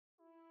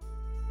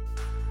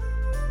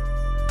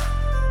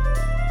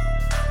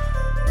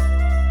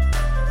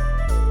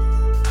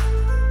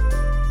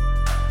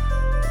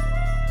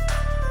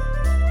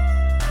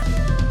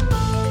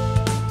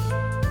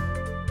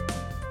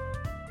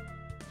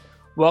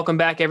Welcome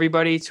back,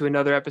 everybody, to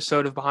another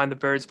episode of Behind the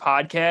Birds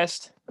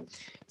podcast.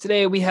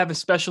 Today, we have a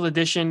special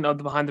edition of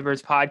the Behind the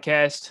Birds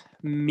podcast.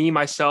 Me,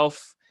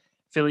 myself,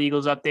 Philly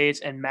Eagles updates,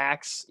 and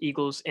Max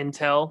Eagles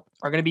Intel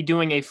are going to be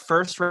doing a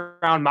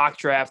first-round mock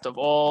draft of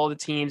all the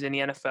teams in the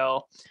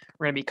NFL.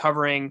 We're going to be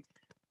covering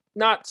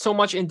not so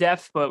much in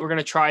depth, but we're going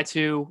to try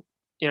to,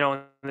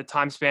 in the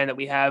time span that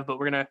we have, but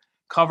we're going to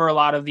cover a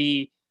lot of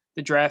the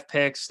draft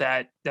picks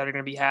that are going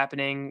to be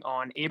happening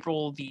on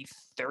April the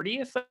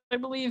 30th, I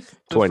believe.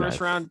 The 29th.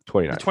 first round.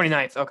 29th. The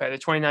 29th. Okay, the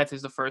 29th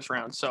is the first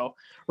round. So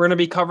we're going to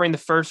be covering the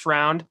first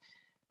round.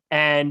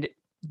 And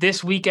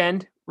this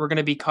weekend, we're going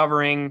to be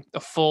covering a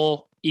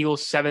full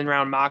Eagles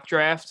 7-round mock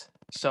draft.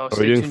 So are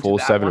we doing full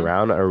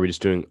 7-round, or are we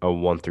just doing a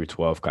 1 through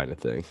 12 kind of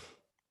thing?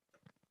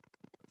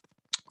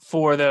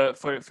 For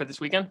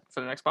this weekend,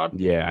 for the next pod?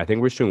 Yeah, I think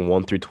we're just doing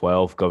 1 through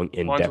 12, going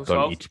in depth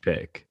on each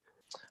pick.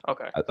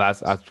 Okay.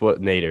 That's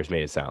what Nader's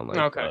made it sound like.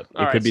 Okay.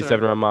 It could be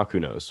 7-round mock. Who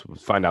knows? We'll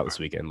find out this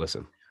weekend.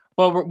 Listen.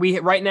 Well,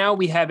 right now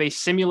we have a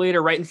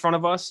simulator right in front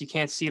of us. You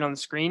can't see it on the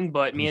screen,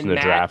 but me and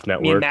Max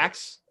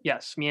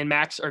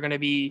are going to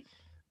be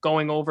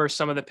going over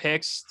some of the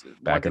picks,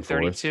 back 1 and to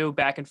 32, forth.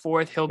 Back and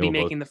forth. He'll be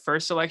making the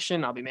first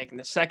selection. I'll be making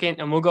the second,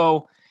 and we'll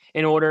go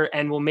in order,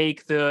 and we'll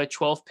make the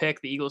 12th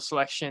pick, the Eagles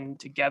selection,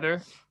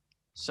 together.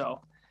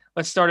 So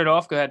let's start it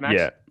off. Go ahead, Max.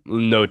 Yeah,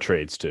 no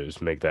trades too.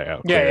 Just make that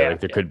out clear.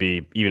 There could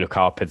be, even if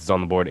Kyle Pitts is on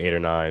the board, 8 or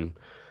 9.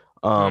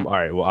 All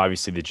right. Well,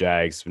 obviously the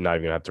Jags, we're not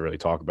even gonna have to really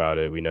talk about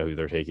it. We know who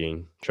they're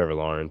taking. Trevor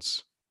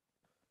Lawrence.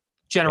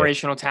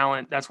 Generational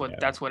talent. That's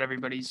what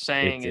everybody's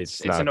saying.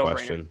 It's not a no-brainer.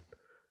 Question.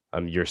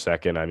 You're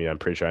second. I mean, I'm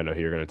pretty sure I know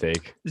who you're gonna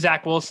take.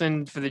 Zach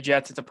Wilson for the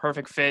Jets. It's a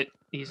perfect fit.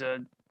 He's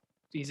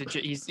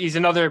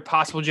another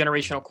possible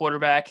generational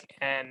quarterback,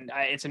 and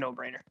it's a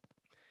no-brainer.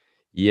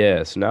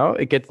 Yeah. So now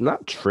it gets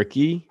not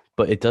tricky,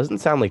 but it doesn't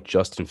sound like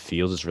Justin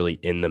Fields is really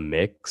in the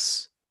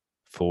mix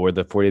for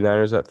the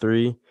 49ers at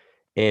 3.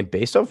 And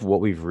based off what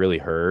we've really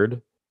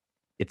heard,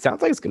 it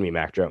sounds like it's going to be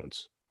Mac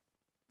Jones.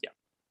 Yeah.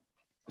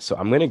 So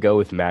I'm going to go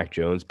with Mac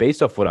Jones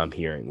based off what I'm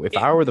hearing. If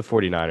I were the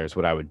 49ers,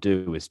 what I would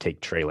do is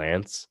take Trey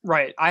Lance.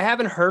 Right. I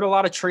haven't heard a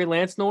lot of Trey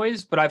Lance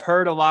noise, but I've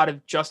heard a lot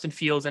of Justin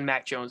Fields and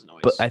Mac Jones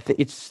noise. But I think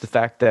it's the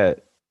fact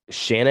that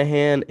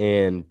Shanahan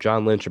and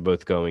John Lynch are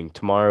both going.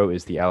 Tomorrow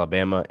is the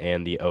Alabama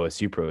and the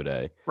OSU Pro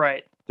Day.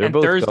 Right. They're and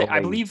both Thursday,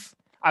 going.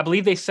 I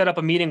believe they set up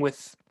a meeting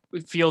with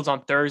Fields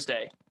on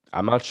Thursday.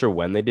 I'm not sure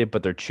when they did,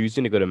 but they're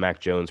choosing to go to Mac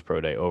Jones Pro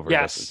Day over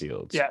Justin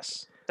Fields.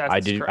 Yes. I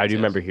do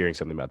remember hearing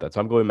something about that. So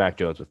I'm going Mac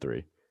Jones with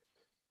 3.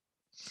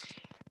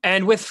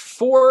 And with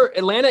 4,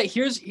 Atlanta,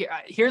 here's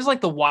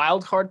like the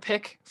wild card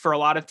pick for a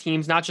lot of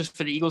teams, not just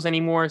for the Eagles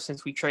anymore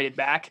since we traded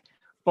back,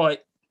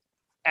 but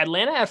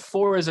Atlanta at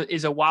 4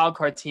 is a wild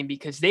card team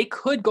because they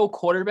could go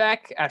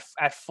quarterback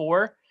at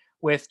 4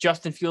 with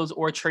Justin Fields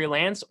or Trey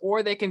Lance,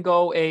 or they can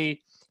go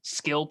a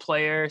skill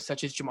player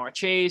such as Jamar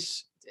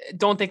Chase.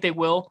 Don't think they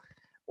will.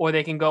 Or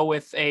they can go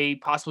with a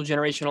possible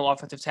generational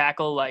offensive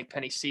tackle like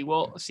Penny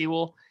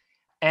Sewell.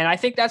 And I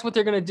think that's what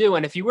they're going to do.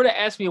 And if you were to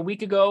ask me a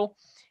week ago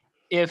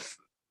if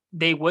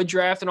they would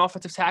draft an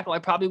offensive tackle, I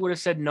probably would have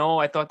said no.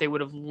 I thought they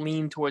would have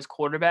leaned towards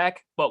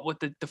quarterback. But with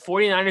the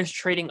 49ers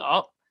trading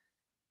up,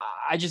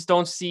 I just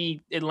don't see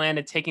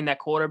Atlanta taking that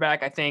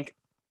quarterback. I think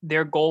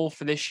their goal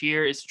for this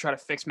year is to try to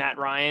fix Matt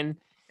Ryan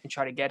and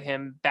try to get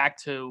him back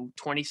to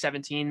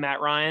 2017 Matt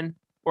Ryan.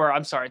 Or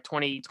I'm sorry,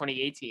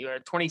 2018 or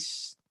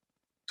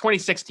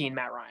 2016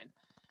 Matt Ryan.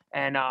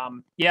 And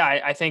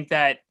I think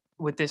that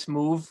with this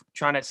move,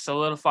 trying to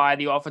solidify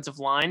the offensive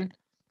line,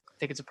 I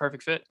think it's a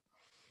perfect fit.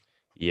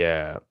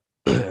 Yeah.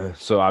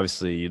 So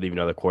obviously you leave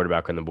another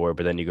quarterback on the board,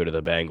 but then you go to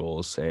the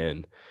Bengals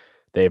and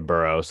they have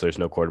Burrow, so there's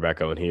no quarterback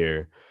going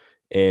here.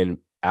 And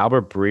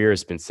Albert Breer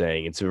has been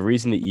saying it's a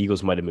reason the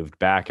Eagles might have moved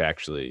back,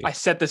 actually. I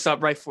set this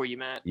up right for you,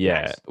 Matt.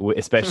 Yeah, nice.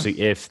 Especially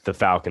if the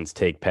Falcons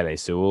take Penei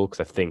Sewell, because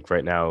I think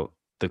right now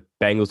the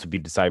Bengals would be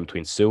deciding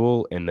between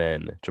Sewell and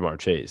then Jamar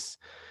Chase.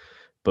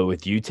 But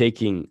with you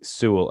taking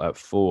Sewell at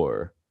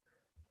 4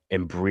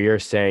 and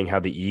Breer saying how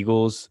the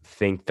Eagles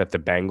think that the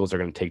Bengals are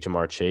going to take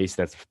Jamar Chase,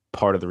 that's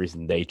part of the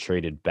reason they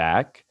traded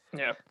back.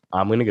 Yeah.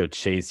 I'm going to go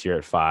Chase here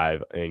at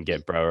 5 and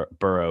get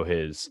Burrow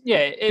his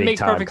it makes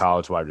perfect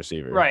college wide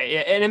receiver. Right. Yeah,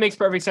 and it makes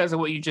perfect sense of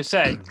what you just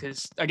said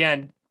because,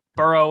 again,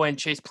 Burrow and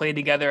Chase played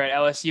together at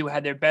LSU,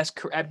 had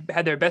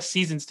their best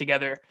seasons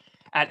together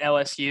at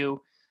LSU.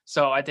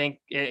 So I think,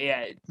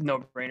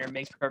 no-brainer.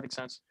 Makes perfect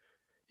sense.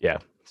 Yeah.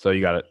 So you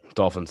got it.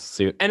 Dolphins.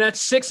 See it. And at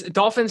 6,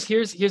 Dolphins,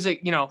 here's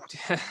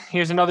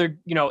another,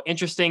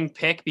 interesting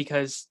pick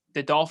because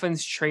the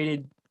Dolphins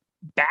traded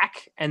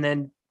back and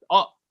then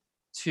up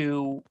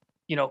to,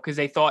 because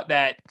they thought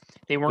that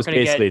they weren't going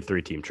to get basically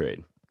a 3-team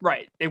trade.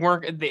 Right. They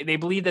weren't, they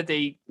believed that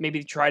they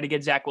maybe tried to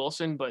get Zach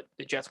Wilson, but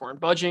the Jets weren't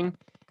budging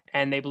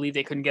and they believed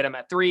they couldn't get him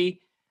at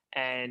 3.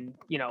 And,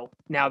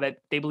 now that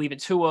they believe in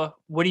Tua,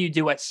 what do you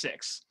do at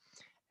 6?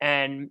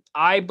 And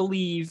I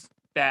believe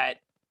that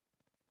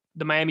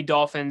the Miami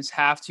Dolphins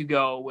have to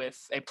go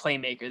with a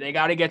playmaker. They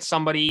got to get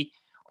somebody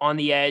on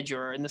the edge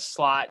or in the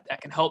slot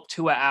that can help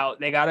Tua out.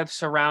 They got to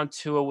surround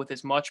Tua with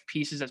as much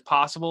pieces as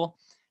possible.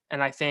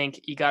 And I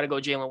think you got to go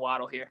Jalen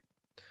Waddle here.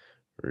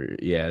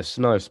 Yeah, it's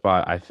another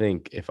spot. I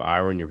think if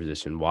I were in your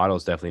position,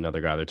 Waddle's definitely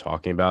another guy they're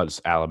talking about.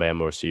 It's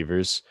Alabama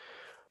receivers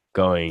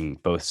going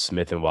both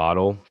Smith and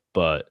Waddle,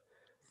 but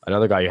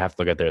another guy you have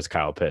to look at there is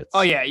Kyle Pitts.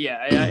 Oh yeah,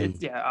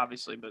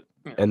 obviously, but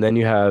And then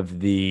you have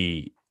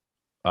the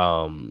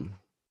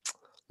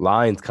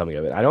Lions coming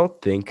up. I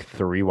don't think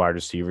 3 wide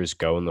receivers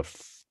go in the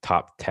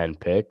top 10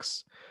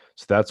 picks,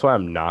 so that's why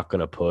I'm not going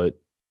to put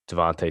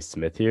Devontae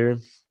Smith here.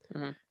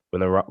 Mm-hmm. When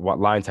the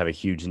Lions have a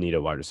huge need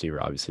at wide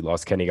receiver, obviously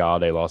lost Kenny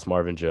Golladay, lost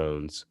Marvin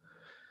Jones,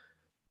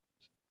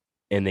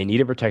 and they need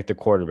to protect the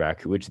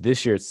quarterback, which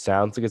this year it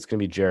sounds like it's going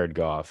to be Jared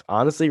Goff.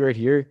 Honestly, right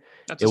here,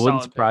 it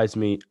wouldn't surprise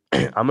me.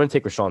 I'm going to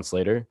take Rashawn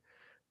Slater,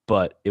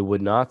 but it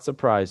would not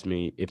surprise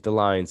me if the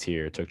Lions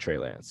here took Trey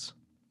Lance.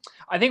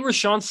 I think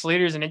Rashawn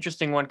Slater is an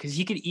interesting one because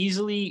he could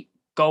easily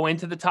go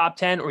into the top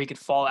 10 or he could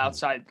fall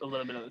outside a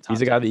little bit of the top 10.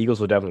 He's a guy the Eagles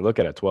will definitely look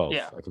at 12.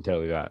 Yeah. I can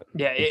tell you that.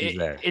 Yeah,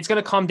 it's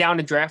going to come down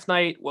to draft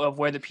night of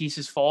where the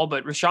pieces fall,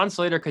 but Rashawn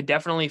Slater could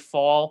definitely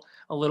fall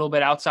a little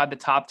bit outside the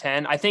top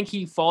 10. I think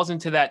he falls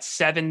into that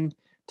 7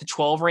 to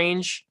 12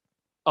 range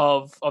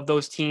of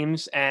those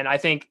teams, and I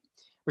think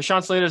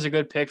Rashawn Slater is a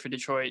good pick for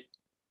Detroit.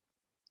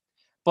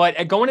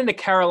 But going into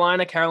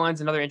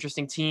Carolina's another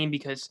interesting team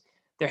because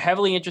they're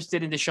heavily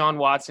interested in Deshaun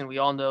Watson. We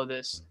all know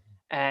this,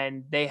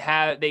 and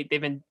they've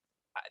been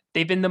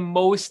the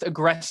most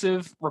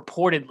aggressive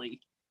reportedly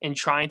in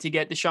trying to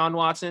get Deshaun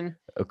Watson.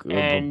 Okay,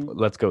 and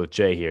let's go with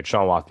Jay here.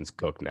 Deshaun Watson's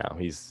cooked now.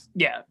 There's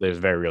a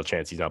very real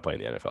chance he's not playing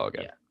the NFL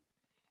again.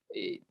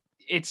 Yeah.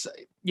 It's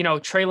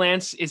Trey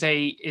Lance is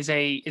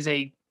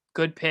a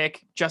good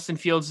pick. Justin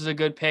Fields is a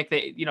good pick.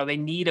 They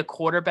need a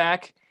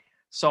quarterback,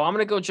 so I'm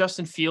gonna go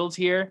Justin Fields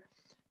here.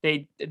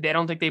 They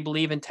don't think they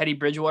believe in Teddy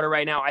Bridgewater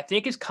right now. I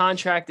think his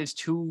contract is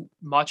too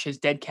much. His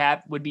dead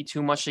cap would be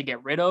too much to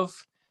get rid of,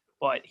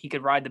 but he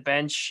could ride the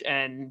bench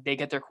and they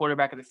get their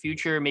quarterback of the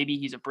future. Maybe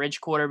he's a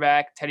bridge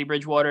quarterback, Teddy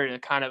Bridgewater, to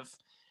kind of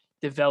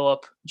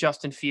develop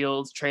Justin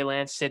Fields, Trey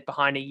Lance, sit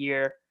behind a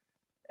year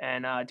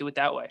and do it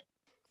that way.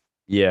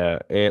 Yeah,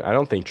 and I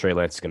don't think Trey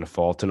Lance is going to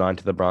fall to 9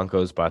 to the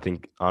Broncos, but I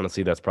think,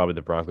 honestly, that's probably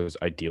the Broncos'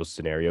 ideal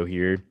scenario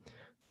here.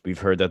 We've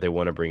heard that they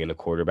want to bring in a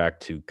quarterback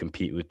to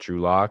compete with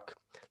Drew Lock.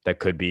 That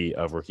could be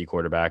a rookie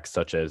quarterback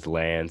such as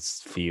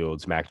Lance,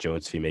 Fields, Mac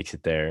Jones if he makes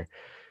it there.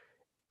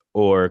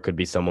 Or it could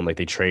be someone like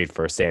they trade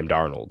for Sam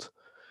Darnold.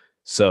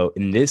 So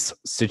in this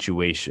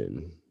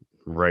situation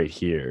right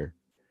here,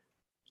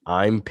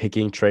 I'm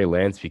picking Trey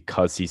Lance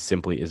because he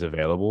simply is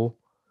available.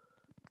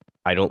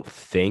 I don't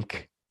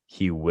think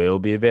he will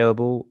be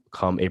available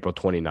come April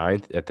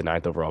 29th at the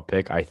 9th overall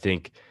pick. I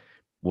think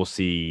we'll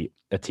see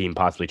a team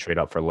possibly trade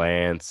up for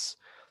Lance.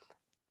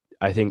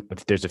 I think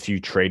if there's a few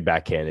trade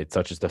back candidates,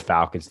 such as the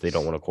Falcons, they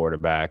don't want a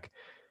quarterback.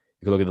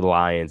 You can look at the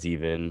Lions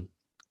even.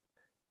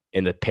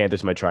 And the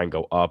Panthers might try and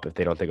go up if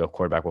they don't think a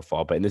quarterback will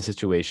fall. But in this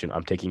situation,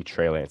 I'm taking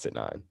Trey Lance at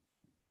 9.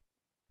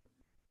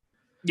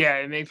 Yeah,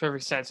 it makes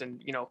perfect sense.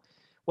 And,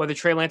 whether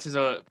Trey Lance is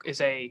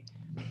a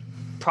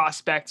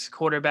prospect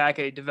quarterback,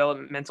 a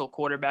developmental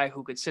quarterback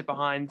who could sit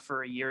behind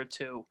for a year or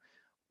two,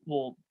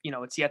 well,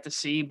 it's yet to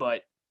see.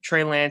 But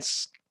Trey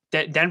Lance,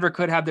 Denver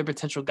could have their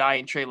potential guy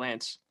in Trey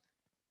Lance.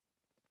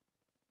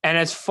 And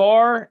as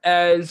far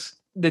as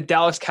the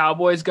Dallas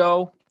Cowboys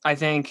go, I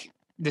think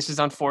this is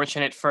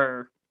unfortunate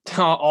for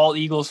all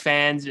Eagles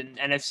fans and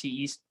NFC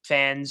East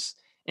fans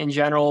in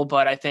general.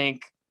 But I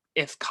think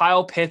if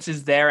Kyle Pitts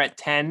is there at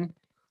 10,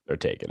 they're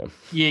taking him.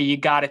 Yeah, you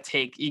gotta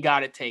take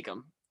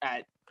him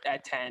at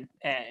 10.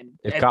 And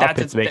if Kyle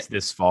Pitts makes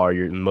this far,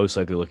 you're most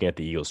likely looking at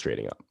the Eagles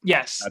trading up.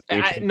 Yes,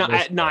 at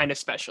 9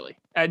 especially.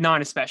 At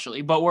 9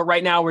 especially. But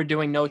right now we're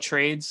doing no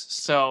trades,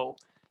 so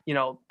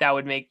that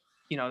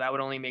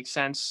would only make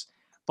sense.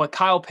 But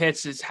Kyle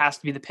Pitts has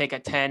to be the pick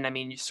at 10. I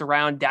mean, you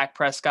surround Dak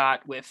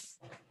Prescott with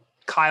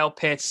Kyle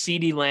Pitts,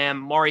 CeeDee Lamb,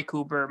 Mari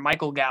Cooper,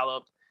 Michael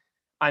Gallup.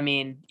 I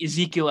mean,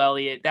 Ezekiel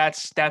Elliott.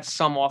 That's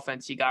some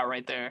offense you got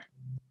right there.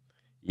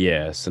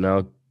 Yeah. So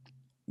now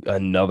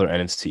another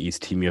NFC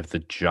East team. You have the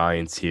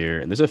Giants here,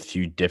 and there's a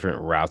few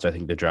different routes I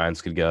think the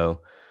Giants could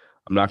go.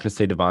 I'm not going to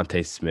say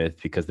Devontae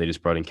Smith because they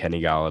just brought in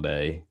Kenny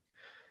Golladay.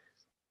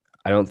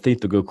 I don't think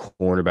they'll go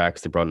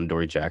cornerbacks. They brought in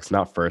Dory Jackson,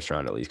 not first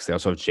round at least, because they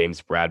also have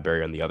James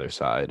Bradbury on the other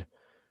side.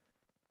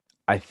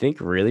 I think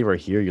really right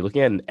here, you're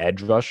looking at an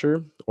edge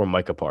rusher or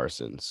Micah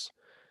Parsons.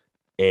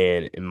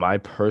 And in my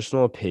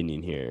personal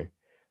opinion here,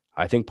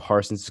 I think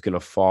Parsons is going to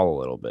fall a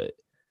little bit.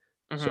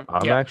 Mm-hmm. So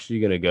I'm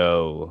actually going to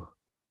go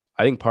 –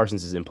 I think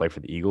Parsons is in play for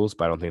the Eagles,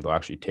 but I don't think they'll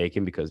actually take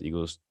him because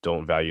Eagles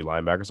don't value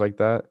linebackers like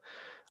that.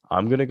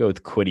 I'm going to go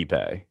with Kwity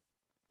Paye.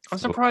 I'm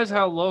surprised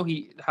how low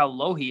he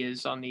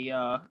is on the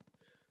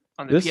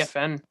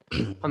PFN,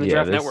 on the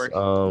Draft Network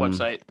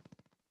website.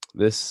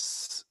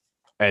 This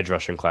edge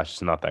rushing class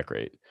is not that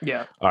great.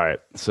 Yeah. All right.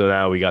 So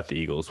now we got the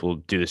Eagles. We'll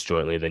do this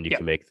jointly. Then you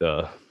can make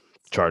the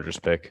Chargers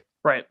pick.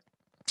 Right.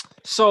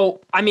 So,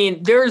 I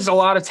mean, there's a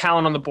lot of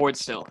talent on the board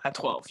still at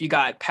 12. You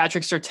got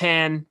Patrick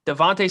Surtain,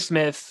 Devontae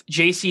Smith,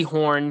 J.C.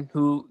 Horn,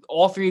 who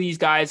all three of these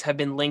guys have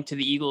been linked to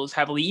the Eagles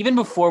heavily, even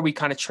before we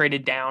kind of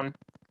traded down,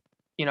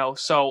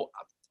 so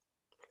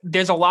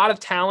there's a lot of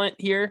talent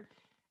here,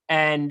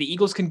 and the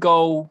Eagles can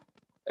go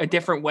a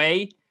different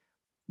way,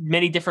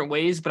 many different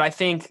ways, but I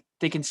think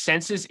the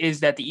consensus is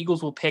that the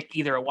Eagles will pick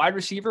either a wide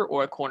receiver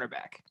or a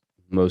cornerback.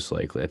 Most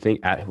likely. I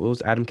think, what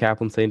was Adam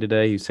Kaplan saying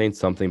today? He was saying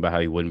something about how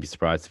he wouldn't be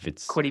surprised if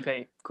it's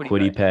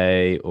Kwity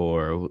Paye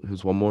or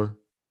who's one more?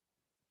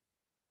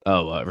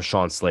 Oh,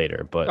 Rashawn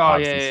Slater. But Oh,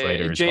 obviously yeah.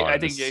 Slater is gone. I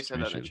in think this Jay said that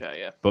in the situation. chat,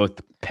 yeah. Both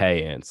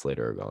Paye and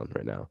Slater are gone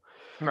right now.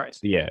 Right.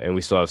 So, yeah, and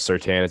we still have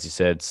Surtain, as you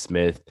said,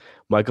 Smith.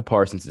 Micah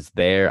Parsons is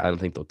there. I don't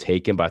think they'll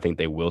take him, but I think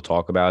they will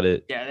talk about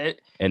it. Yeah.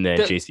 And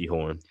then J.C.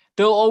 Horn.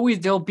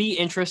 There'll be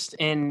interest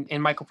in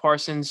Michael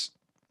Parsons.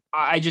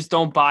 I just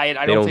don't buy it.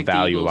 I don't think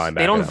value the Eagles, linebacker.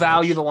 They don't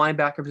value much.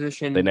 the linebacker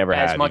position. They never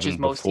as have, much even as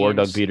most before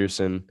teams. Doug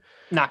Peterson.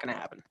 Not going to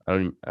happen.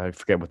 I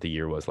forget what the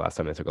year was last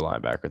time they took a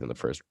linebacker in the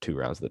first 2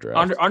 rounds of the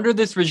draft. Under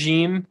this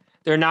regime,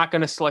 they're not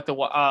going to select a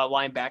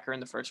linebacker in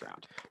the first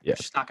round. Yeah,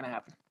 it's just not going to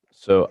happen.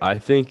 So I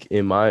think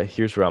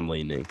here's where I'm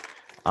leaning.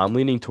 I'm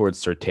leaning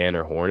towards Surtain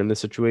or Horn in this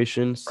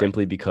situation,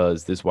 simply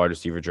because this wide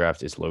receiver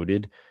draft is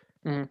loaded.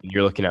 Mm-hmm.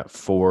 You're looking at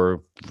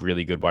 4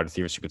 really good wide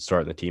receivers who could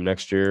start in the team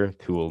next year,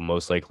 who will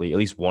most likely, at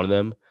least one of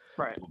them,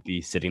 will be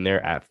sitting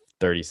there at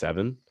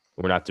 37.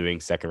 We're not doing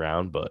second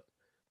round, but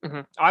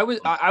I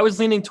was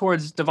leaning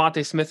towards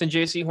Devontae Smith and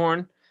J.C.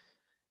 Horn.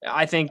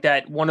 I think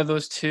that one of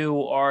those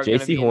two are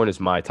J.C. Horn is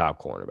my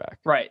top cornerback.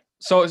 Right.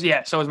 So is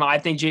I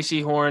think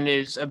J.C. Horn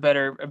is a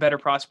better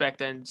prospect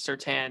than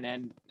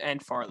Surtain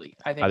and Farley.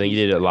 I think he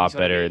did a lot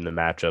better in the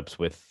matchups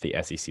with the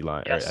SEC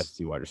line or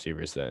SEC wide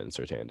receivers than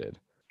Surtain did.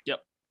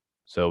 Yep.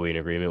 So we in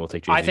agreement? We'll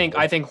take J.C.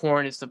 I think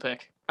Horn is the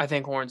pick. I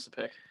think Horn's the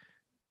pick.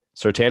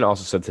 Surtain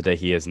also said today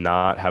he has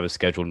not have a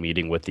scheduled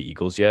meeting with the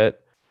Eagles yet.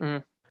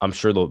 Mm-hmm. I'm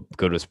sure they'll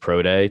go to his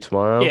pro day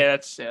tomorrow. Yeah,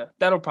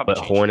 that'll probably.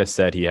 But Horn has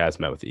said he has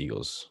met with the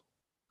Eagles.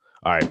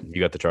 All right, you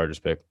got the Chargers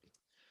pick.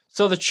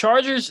 So the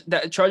Chargers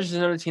is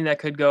another team that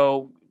could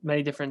go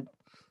many different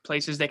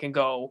places. They can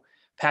go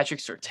Patrick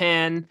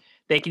Surtain.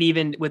 They can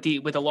even with the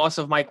loss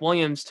of Mike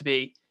Williams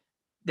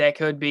that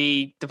could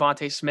be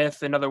Devontae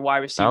Smith, another wide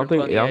receiver. I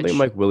don't think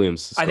Mike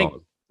Williams is gone.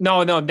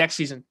 No, next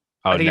season.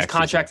 I think his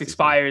contract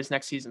expires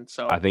next season.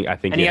 So I think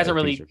and he hasn't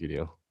really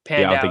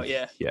panned out.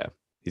 Yeah,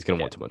 he's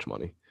gonna want too much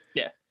money.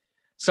 Yeah.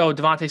 So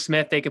Devontae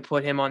Smith, they could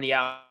put him on the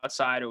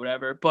outside or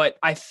whatever. But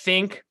I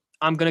think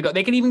I'm gonna go.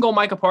 They could even go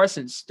Micah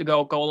Parsons to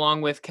go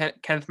along with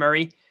Kenneth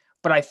Murray.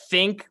 But I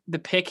think the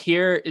pick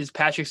here is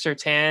Patrick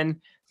Surtain.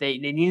 They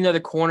need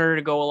another corner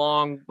to go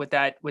along with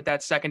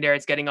that secondary.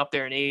 It's getting up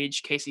there in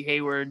age. Casey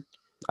Hayward.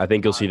 I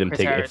think you'll see them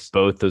take Harris. If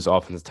both those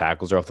offensive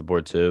tackles are off the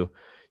board too.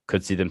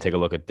 Could see them take a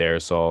look at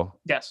Darisaw.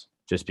 Yes.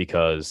 Just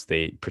because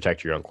they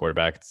protect your young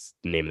quarterback. It's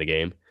the name of the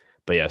game.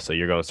 But yeah, so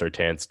you're going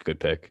Surtain. It's a good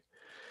pick.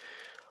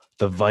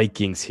 The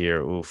Vikings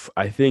here. Oof.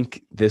 I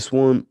think this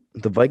one,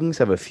 the Vikings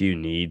have a few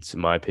needs, in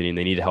my opinion.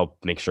 They need to help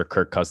make sure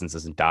Kirk Cousins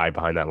doesn't die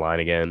behind that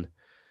line again.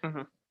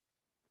 Mm-hmm.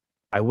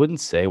 I wouldn't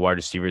say wide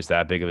receiver is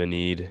that big of a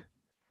need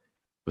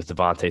with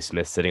Devontae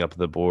Smith sitting up at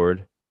the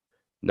board.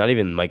 Not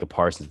even Micah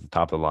Parsons at the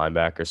top of the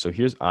linebacker. So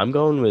I'm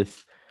going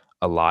with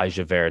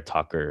Elijah Vera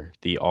Tucker,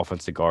 the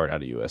offensive guard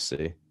out of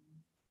USC.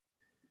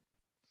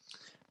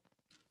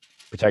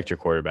 Protect your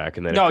quarterback.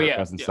 And then if Kirk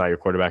Cousins is not your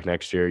quarterback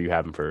next year, you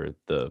have him for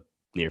the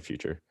near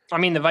future. I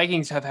mean, the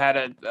Vikings have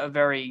had a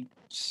very,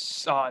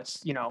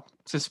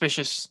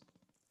 suspicious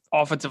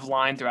offensive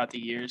line throughout the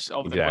years,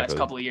 over the last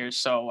couple of years.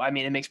 So, I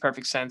mean, it makes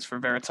perfect sense for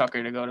Vera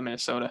Tucker to go to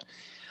Minnesota.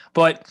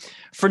 But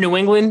for New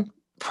England,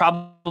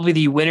 probably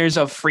the winners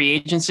of free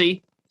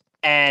agency.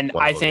 And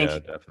I think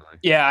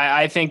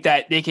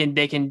that they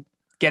can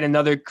get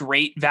another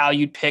great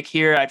valued pick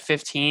here at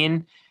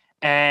 15.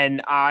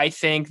 And I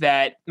think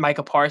that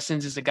Micah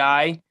Parsons is a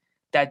guy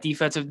that Bill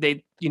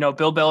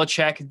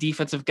Belichick,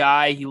 defensive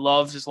guy. He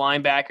loves his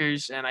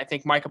linebackers. And I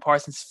think Micah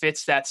Parsons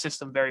fits that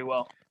system very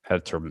well.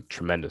 Had a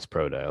tremendous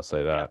pro day. I'll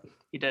say that. Yeah,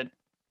 he did.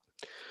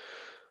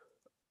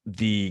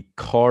 The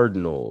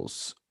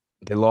Cardinals,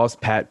 they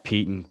lost Pat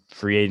Pete in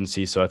free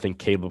agency. So I think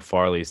Caleb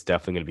Farley is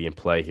definitely going to be in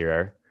play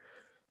here.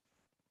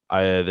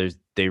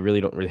 They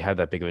really don't have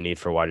that big of a need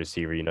for a wide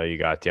receiver. You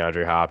got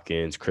DeAndre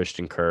Hopkins,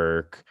 Christian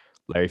Kirk,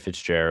 Larry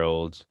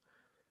Fitzgerald.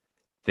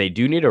 They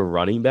do need a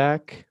running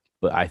back,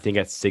 but I think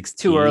at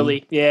 16, too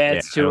early. Yeah,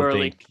 it's too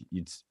early.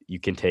 You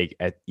can take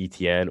at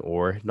Etienne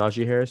or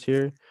Najee Harris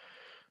here.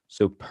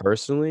 So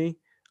personally,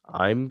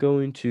 I'm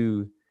going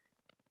to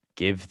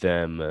give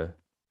them.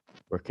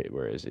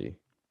 Where is he?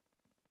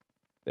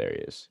 There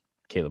he is,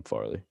 Caleb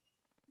Farley.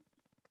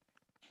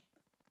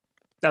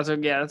 That's a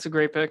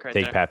great pick right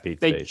there. Take Pat Pete.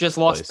 They just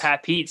lost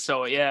Pat Pete,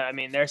 so yeah, I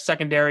mean their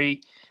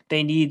secondary.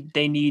 They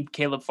need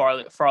Caleb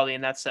Farley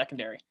in that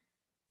secondary.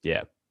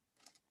 Yeah.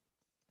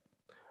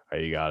 All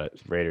right, you got it.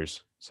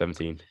 Raiders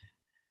 17.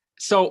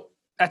 So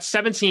at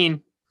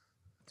 17,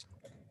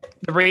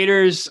 the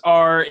Raiders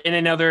are in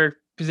another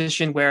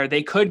position where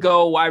they could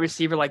go wide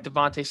receiver like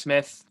Devontae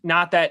Smith.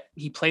 Not that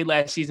he played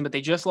last season, but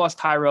they just lost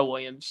Tyrell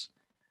Williams.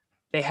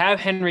 They have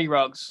Henry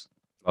Ruggs.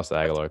 Lost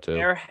Aguilar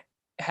too.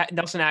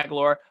 Nelson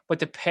Aguilar, but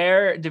to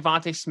pair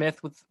Devontae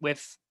Smith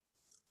with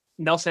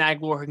Nelson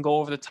Aguilar who can go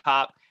over the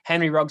top,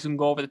 Henry Ruggs who can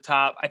go over the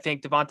top. I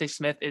think Devontae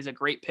Smith is a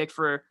great pick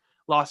for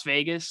Las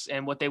Vegas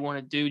and what they want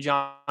to do,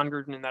 John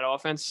Gruden in that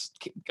offense.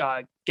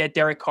 Get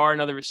Derek Carr,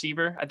 another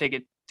receiver. I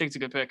think it's a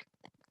good pick.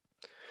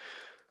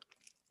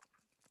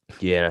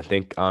 Yeah, and I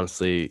think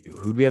honestly,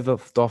 who do we have the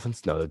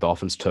Dolphins? No, the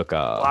Dolphins took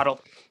Waddle.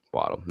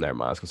 Never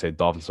mind. I was gonna say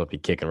Dolphins might be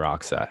kicking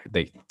rocks at.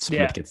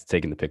 Smith gets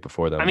taken the pick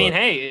before them. I mean,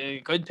 hey,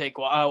 good pick.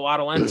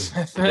 Waddle and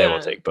Smith. They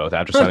won't take both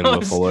after signing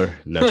Will Fuller.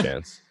 No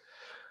chance.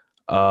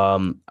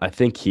 I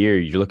think here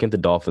you're looking at the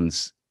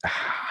Dolphins.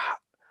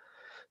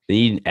 They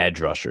need an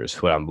edge rusher is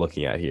what I'm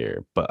looking at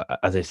here. But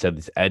as I said,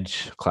 this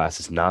edge class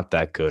is not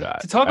that good.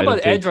 To talk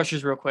about edge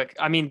rushers real quick,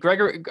 I mean, Greg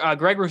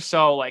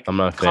Rousseau, like I'm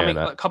not a fan of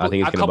that. I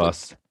think he's gonna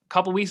bust. A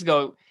couple weeks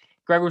ago,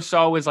 Greg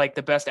Rousseau was like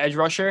the best edge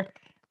rusher.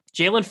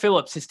 Jalen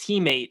Phillips, his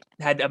teammate,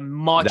 had a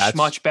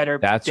much better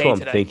day today. That's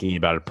what I'm thinking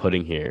about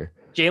putting here.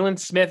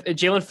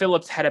 Jalen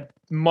Phillips had a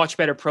much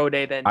better pro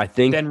day than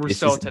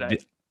Rousseau today.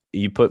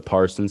 You put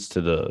Parsons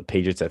to the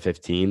Patriots at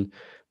 15,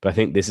 but I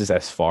think this is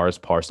as far as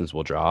Parsons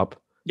will drop.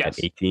 Yes.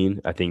 At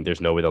 18. I think there's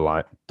no way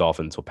the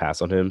Dolphins will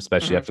pass on him,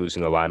 especially after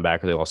losing the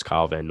linebacker. They lost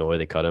Kyle Van Noy.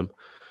 They cut him.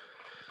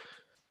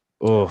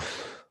 Oh,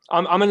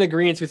 I'm in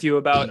agreement with you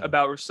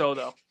about Rousseau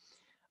though.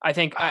 I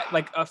think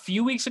like a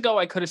few weeks ago,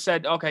 I could have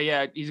said, okay,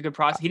 yeah, he's a good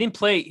prospect. He didn't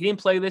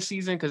play this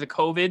season because of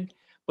COVID,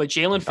 but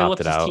Jalen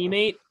Phillips,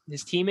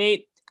 his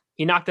teammate,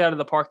 he knocked it out of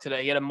the park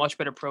today. He had a much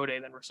better pro day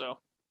than Rousseau.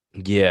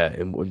 Yeah,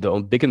 and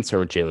the big concern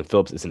with Jalen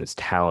Phillips isn't his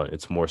talent;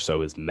 it's more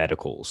so his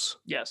medicals.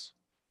 Yes.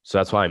 So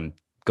that's why I'm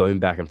going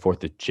back and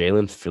forth with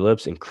Jalen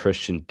Phillips and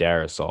Christian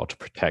Darrisaw to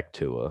protect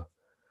Tua.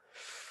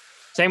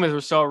 Same with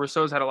Rousseau.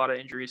 Rousseau's had a lot of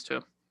injuries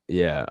too.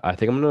 Yeah, I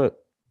think I'm gonna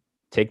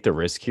take the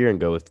risk here and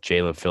go with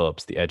Jalen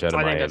Phillips, the edge out of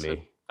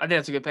Miami. I think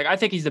that's a good pick. I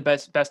think he's the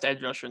best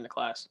edge rusher in the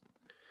class.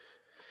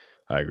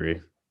 I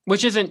agree.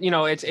 Which isn't,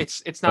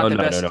 it's not the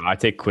best. No. I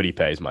take Kwity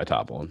Paye as my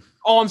top one.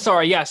 Oh, I'm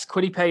sorry. Yes,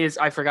 Kwity Paye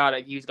I forgot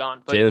it. He's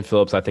gone. But Jalen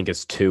Phillips, I think,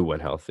 is 2 when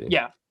healthy.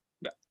 Yeah.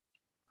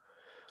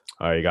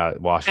 All right, you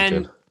got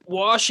Washington. And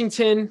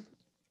Washington,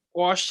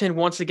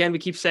 once again, we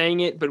keep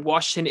saying it, but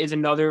Washington is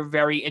another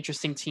very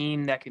interesting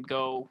team that could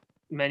go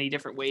many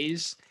different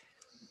ways.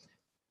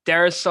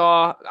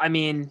 Darrisaw, I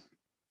mean,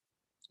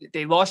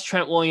 they lost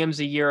Trent Williams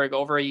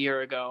over a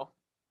year ago.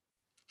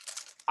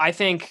 I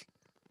think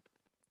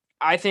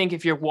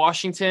if you're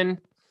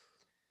Washington,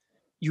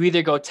 you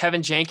either go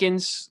Tevin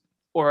Jenkins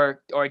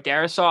or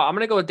Darrisaw. I'm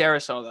going to go with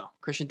Darrisaw, though.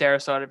 Christian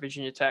Darrisaw out of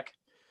Virginia Tech.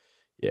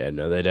 Yeah,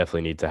 no, they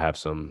definitely need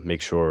to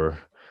make sure.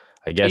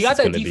 I guess you got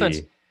that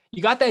defense.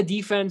 You got that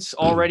defense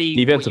already.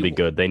 Defense will be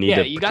good. They need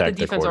to you got the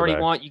defense already.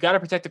 You got to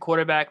protect the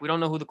quarterback. We don't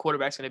know who the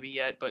quarterback's going to be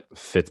yet, but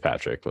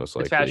Fitzpatrick most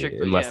likely,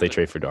 unless they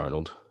trade for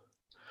Darnold.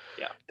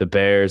 Yeah, the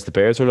Bears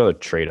are another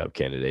trade-up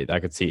candidate. I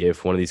could see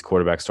if one of these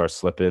quarterbacks starts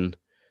slipping,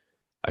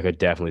 I could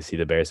definitely see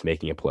the Bears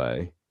making a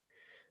play.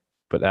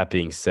 But that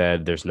being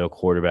said, there's no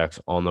quarterbacks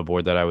on the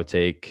board that I would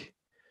take.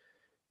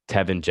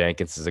 Tevin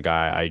Jenkins is a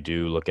guy I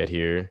do look at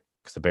here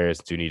because the Bears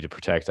do need to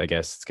protect. I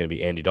guess it's going to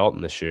be Andy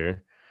Dalton this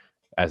year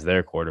as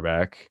their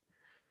quarterback.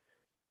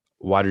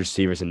 Wide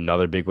receiver is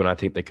another big one I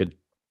think they could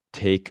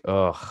take.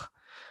 I'm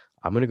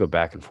going to go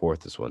back and forth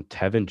this one.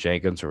 Tevin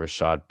Jenkins or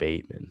Rashad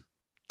Bateman.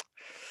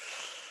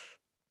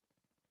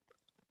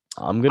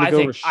 I'm going to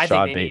go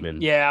Rashad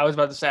Bateman. I was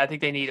about to say I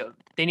think they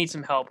need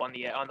some help on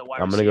the wide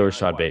receiver. I'm going to go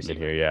Rashad Bateman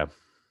here, yeah.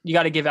 You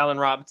got to give Allen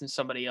Robinson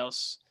somebody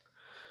else.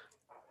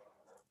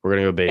 We're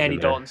going to go Bateman. Andy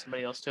Dalton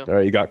somebody else too. All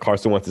right, you got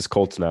Carson Wentz's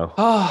Colts now.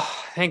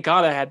 Oh, thank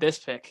God I had this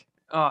pick.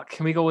 Oh,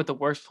 can we go with the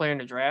worst player in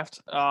the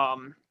draft?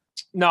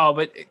 No,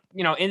 but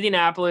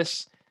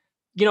Indianapolis,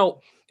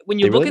 when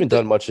you look at haven't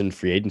done much in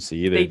free agency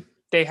either.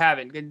 They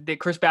haven't.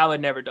 Chris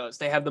Ballard never does.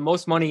 They have the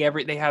most money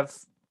they have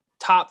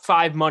top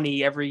 5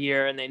 money every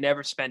year and they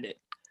never spend it.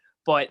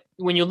 But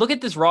when you look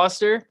at this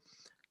roster,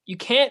 you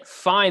can't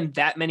find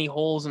that many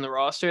holes in the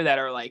roster that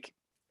are like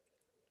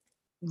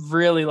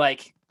really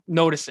like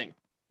noticing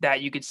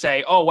that you could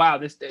say, oh wow,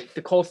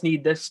 the Colts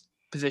need this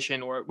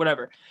position or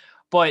whatever.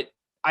 But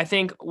I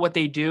think what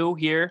they do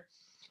here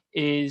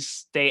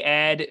is they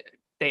add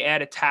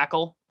a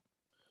tackle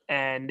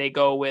and they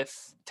go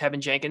with Tevin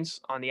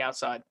Jenkins on the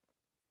outside.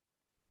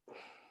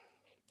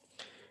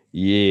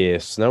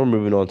 Yes. Now we're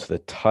moving on to the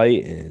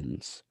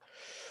Titans.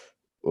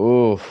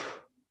 Oh,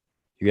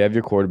 you have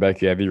your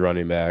quarterback, you have your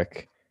running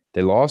back.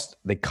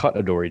 They cut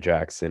Adoree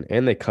Jackson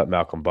and they cut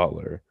Malcolm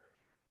Butler.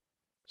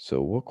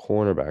 So what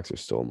cornerbacks are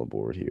still on the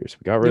board here? So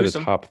we got rid of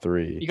the top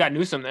 3. You got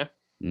Newsome there.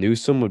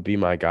 Newsome would be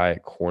my guy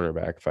at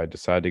cornerback if I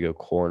decide to go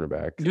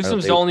cornerback.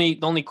 Newsome's the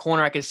only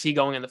corner I could see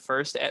going in the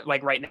first,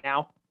 like right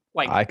now.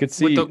 Like I could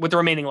see with the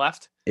remaining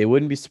left. It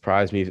wouldn't be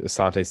surprised me if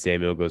Asante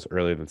Samuel goes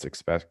earlier than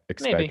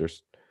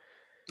expectors.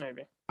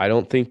 Maybe. I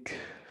don't think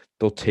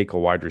they'll take a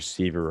wide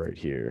receiver right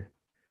here.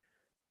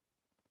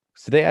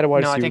 So they add a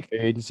wide receiver for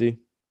agency.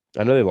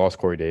 I know they lost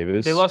Corey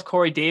Davis. They lost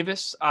Corey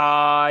Davis.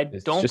 I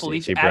It's don't just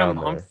believe AJ Adam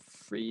Brown there.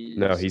 Humphries.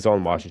 No, he's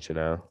on Washington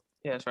now.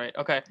 Yeah, that's right.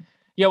 Okay.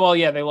 Yeah, well,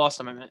 yeah, they lost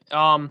him. I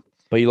meant.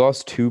 But you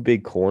lost two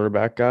big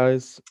cornerback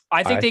guys.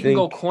 I think they can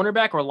go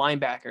cornerback or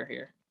linebacker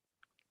here.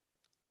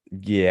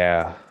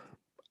 Yeah.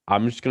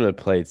 I'm just gonna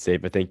play it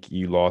safe. I think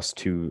you lost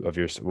two of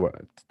your.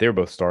 They were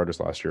both starters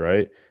last year,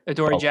 right?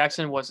 Adoree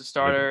Jackson was the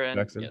starter, and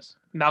Jackson? yes,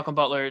 Malcolm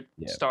Butler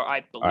Yeah.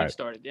 I believe Alright.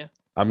 started. Yeah.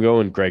 I'm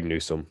going Greg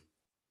Newsome.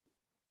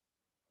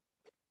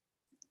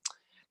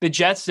 The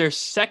Jets, their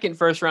second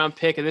first round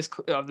pick of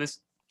this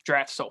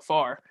draft so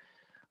far.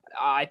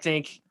 I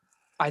think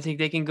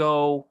they can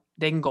go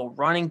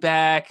running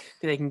back.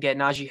 They can get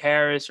Najee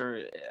Harris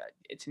or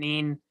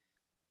Etienne.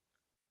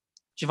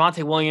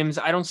 Javonte Williams,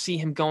 I don't see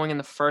him going in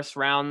the first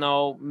round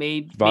though.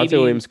 Maybe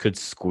Williams could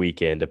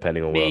squeak in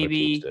depending on what other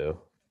teams do.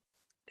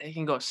 They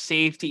can go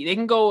safety. They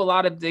can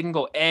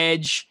go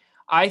edge.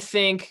 I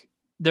think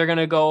they're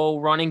gonna go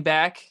running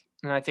back,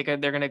 and I think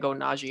they're gonna go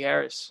Najee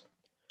Harris.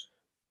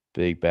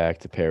 Big back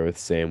to pair with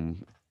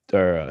Sam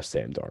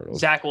Darnold.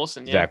 Zach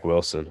Wilson. Yeah. Zach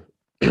Wilson.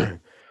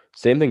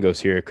 Same thing goes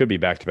here. It could be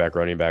back-to-back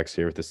running backs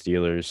here with the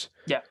Steelers.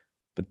 Yeah.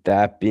 But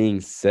that being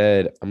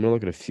said, I'm going to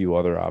look at a few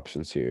other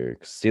options here.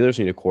 Steelers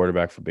need a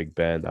quarterback for Big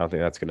Ben. I don't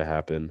think that's going to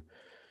happen.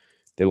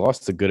 They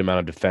lost a good amount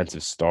of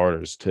defensive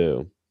starters,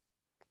 too.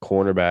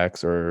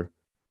 Cornerbacks are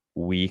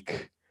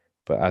weak.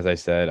 But as I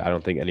said, I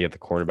don't think any of the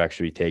cornerbacks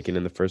should be taken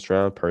in the first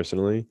round,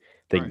 personally.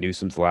 I think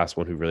Newsome's the last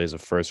one who really is a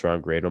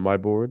first-round grade on my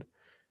board.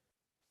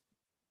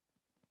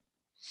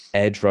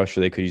 Edge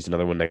rusher, they could use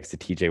another one next to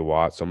TJ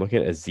Watt. So I'm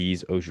looking at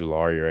Azeez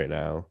Ojulari right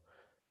now.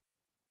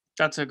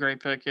 That's a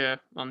great pick, yeah.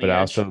 On the but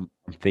edge. I'm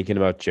thinking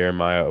about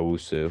Jeremiah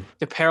Owusu.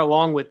 To pair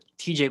along with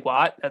TJ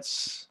Watt,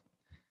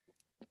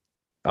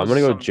 I'm gonna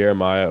go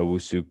Jeremiah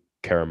Owusu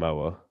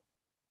Karamoa.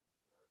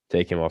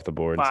 Take him off the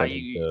board. Wow,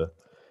 you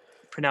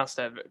pronounced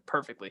that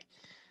perfectly.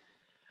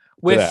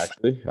 Did I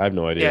actually? I have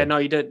no idea. Yeah, no,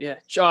 you did. Yeah,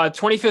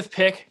 25th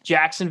pick,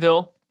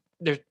 Jacksonville.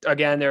 They're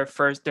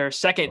their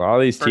second. A lot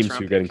of these teams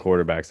who are getting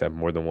quarterbacks have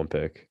more than one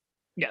pick.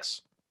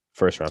 Yes.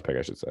 First round pick,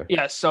 I should say.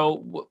 Yeah.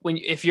 So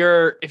if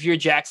you're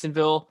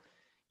Jacksonville,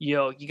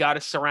 you got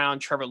to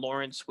surround Trevor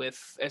Lawrence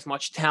with as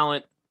much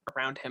talent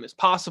around him as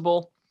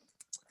possible.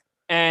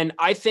 And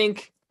I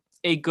think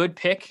a good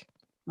pick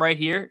right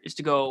here is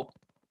to go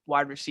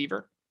wide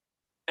receiver.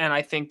 And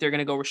I think they're going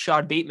to go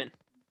Rashad Bateman.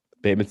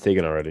 Bateman's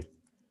taken already.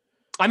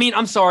 I mean,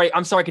 I'm sorry.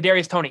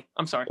 Kadarius Toney.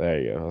 I'm sorry.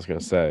 There you go. I was going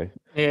to say.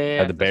 Yeah.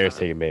 Had the Bears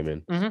taking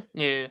Bateman. Mm-hmm.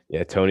 Yeah.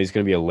 Yeah, Toney's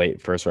going to be a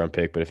late first round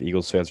pick, but if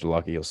Eagles fans are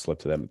lucky, he'll slip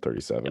to them at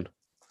 37. Yep.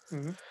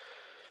 Mm-hmm.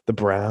 The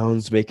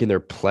Browns making their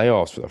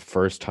playoffs for the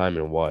first time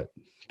in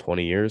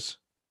 20 years?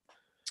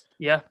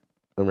 Yeah.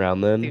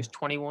 Around then. I think it was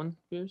 21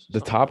 years.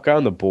 The top guy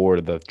on the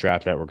board, the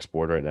Draft Network's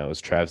board right now, is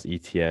Travis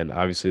Etienne.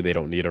 Obviously, they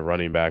don't need a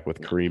running back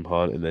with Kareem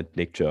Hunt and then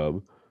Nick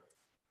Chubb.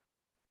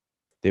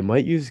 They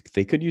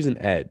could use an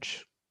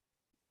edge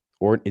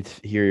or an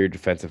interior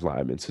defensive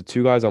lineman. So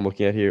two guys I'm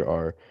looking at here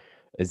are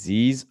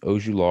Azeez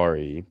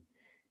Ojulari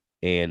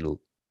and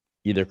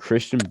either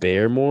Christian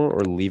Barmore or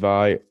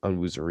Levi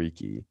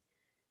Onwuzurike.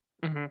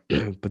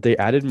 Mm-hmm. But they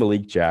added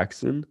Malik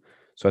Jackson,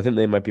 so I think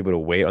they might be able to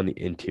wait on the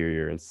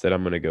interior. Instead,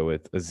 I'm going to go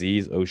with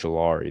Azeez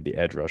Ojulari, the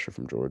edge rusher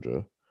from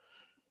Georgia.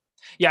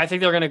 Yeah, I think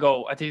they're going to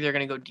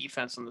go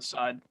defense on the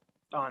side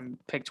on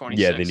pick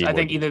 26. Yeah, they need I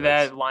think defense. Either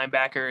that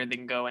linebacker, they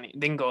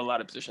can go a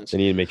lot of positions. They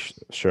need to make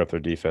sure up their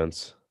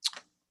defense.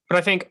 But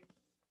I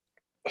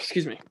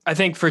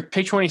think for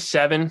pick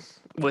 27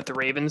 with the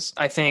Ravens,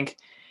 I think,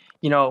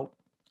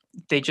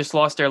 they just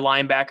lost their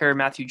linebacker,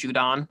 Matthew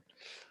Judon.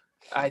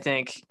 I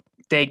think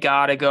they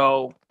got to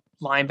go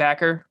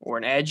linebacker or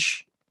an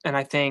edge. And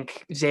I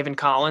think Zaven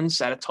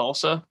Collins out of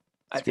Tulsa.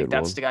 I think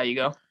that's the guy you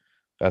go.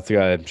 That's the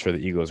guy I'm sure the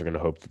Eagles are going to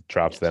hope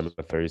drops them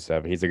at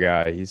 37. He's a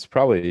guy, he's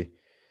probably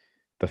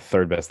the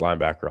third best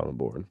linebacker on the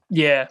board.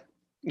 Yeah.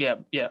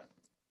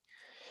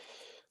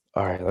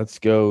 All right, let's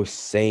go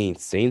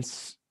Saints.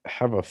 Saints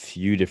have a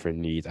few different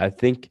needs. I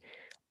think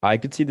I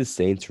could see the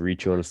Saints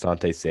reach on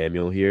Asante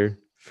Samuel here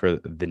for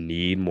the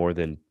need more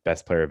than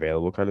best player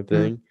available kind of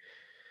thing. Mm-hmm.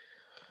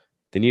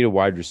 They need a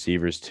wide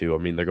receivers too. I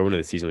mean, they're going into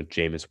the season with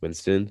Jameis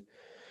Winston.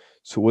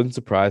 So it wouldn't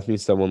surprise me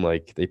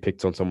they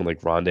picked on someone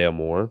like Rondale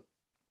Moore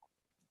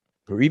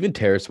or even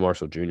Terrace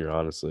Marshall Jr.,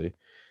 honestly.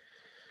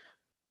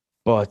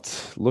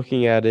 But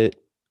looking at it,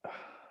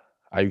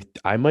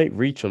 I might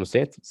reach on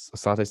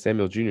Asante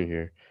Samuel Jr.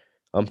 here.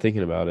 I'm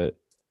thinking about it.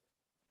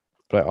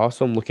 But I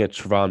also am looking at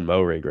Trevon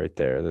Moehrig right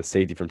there, the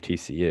safety from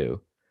TCU.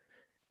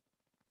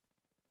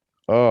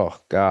 Oh,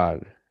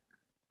 God.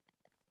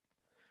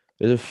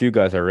 There's a few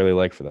guys I really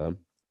like for them.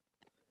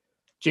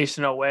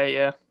 Jason Owe,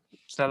 yeah.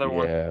 It's another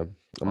one. Yeah.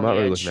 I'm not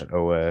really looking at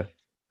Owe.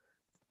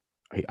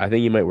 I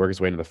think he might work his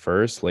way into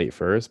the late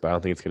first, but I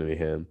don't think it's going to be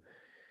him.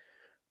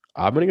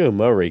 I'm going to go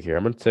Moehrig here.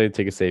 I'm going to say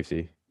take a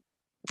safety.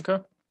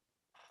 Okay.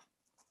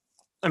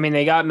 I mean,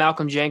 they got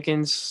Malcolm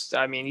Jenkins.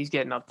 I mean, he's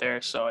getting up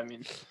there. So, I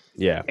mean,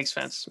 yeah, makes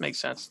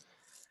sense.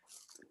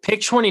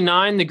 Pick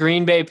 29, the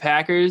Green Bay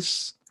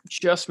Packers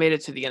just made it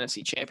to the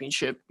NFC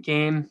Championship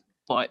game,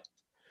 but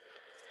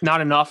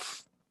Not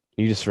enough.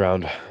 You just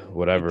round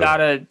whatever.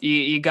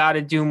 You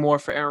gotta do more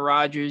for Aaron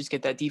Rodgers.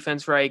 Get that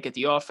defense right. Get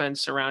the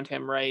offense around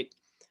him right.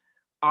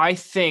 I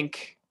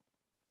think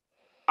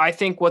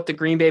what the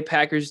Green Bay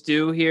Packers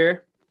do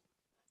here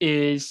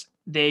is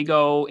they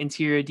go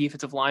interior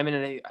defensive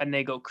lineman and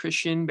they go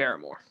Christian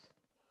Barmore.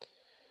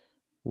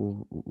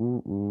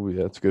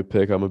 Yeah, that's a good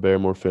pick. I'm a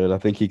Barmore fan. I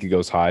think he could go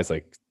as high as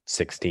like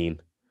 16.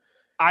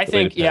 I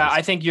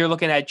think you're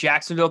looking at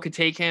Jacksonville could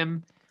take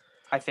him.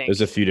 I think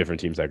there's a few different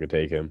teams that could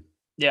take him.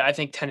 Yeah, I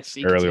think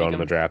Tennessee early on in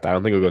the draft. I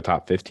don't think he'll go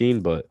top 15,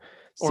 but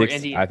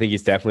I think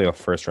he's definitely a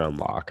first round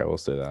lock. I will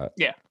say that.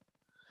 Yeah.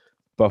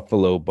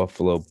 Buffalo.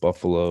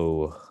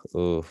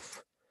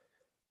 Oof.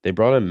 They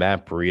brought in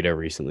Matt Breida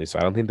recently, so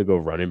I don't think they'll go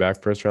running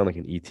back first round like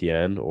an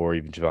ETN or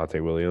even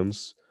Javonte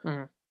Williams.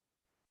 Mm-hmm.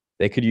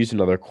 They could use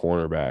another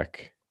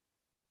cornerback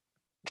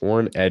or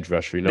an edge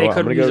rusher. You know what?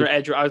 I'm gonna go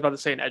edge. I was about to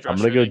say an edge rusher. I'm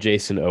gonna go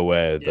Jason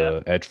Owe,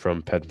 the edge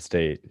from Penn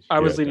State. I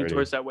was leaning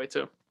towards that way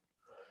too.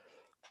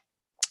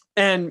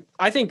 And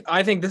I think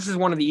this is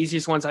one of the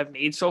easiest ones I've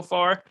made so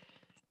far,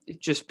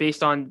 just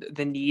based on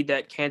the need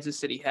that Kansas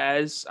City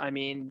has. I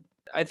mean,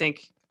 I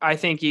think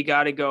you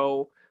got to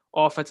go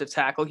offensive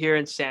tackle here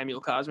and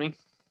Samuel Cosmi.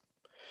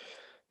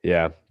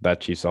 Yeah, that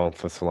Chiefs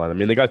offensive line. I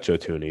mean, they got Joe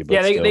Thuney,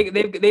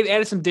 but they've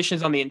added some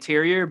additions on the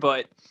interior,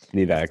 but you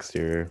need that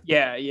exterior.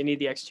 Yeah, you need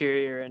the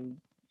exterior, and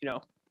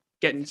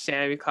getting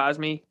Samuel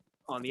Cosmi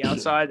on the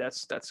outside.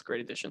 That's a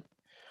great addition.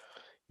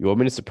 You want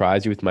me to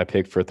surprise you with my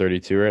pick for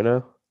 32 right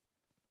now?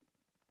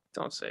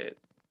 Don't say it.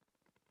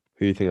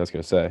 Who do you think I was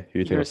going to say?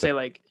 You're going to say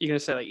like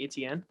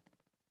ETN?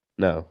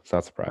 No, it's not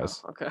a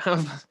surprise. Oh,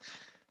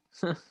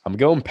 okay. I'm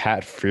going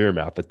Pat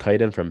Freiermuth, the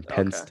tight end from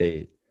Penn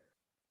State.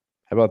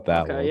 How about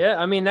that one? Yeah.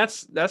 I mean,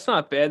 that's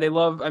not bad. They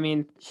love,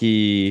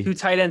 two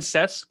tight end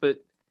sets, but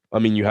I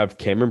mean, you have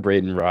Cameron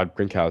Brayton, Rob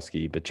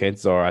Gronkowski, but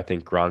chances are I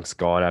think Gronk's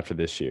gone after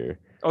this year.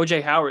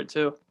 OJ Howard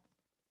too.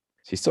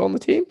 Is he still on the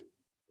team?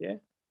 Yeah.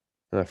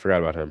 I forgot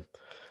about him.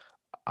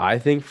 I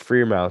think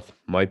Freiermuth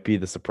might be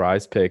the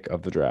surprise pick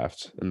of the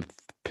draft in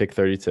pick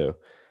 32.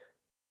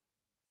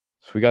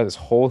 So we got this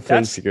whole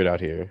thing figured out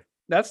here.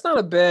 That's not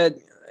a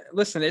bad.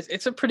 Listen,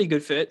 it's a pretty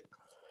good fit.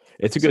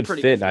 It's a good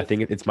fit, and I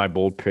think it's my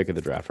bold pick of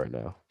the draft right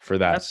now for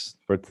that.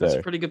 That's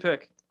a pretty good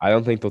pick. I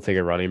don't think they'll take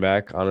a running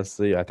back,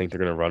 honestly. I think they're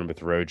going to run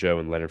with Rojo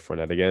and Leonard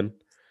Fournette again.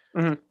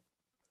 Mm-hmm.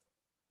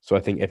 So I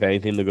think, if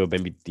anything, they'll go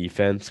maybe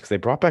defense because they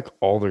brought back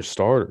all their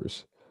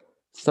starters.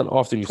 It's not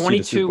often you see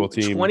the Super Bowl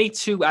team.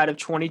 22 out of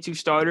 22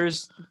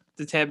 starters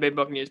the Tampa Bay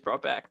Buccaneers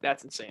brought back.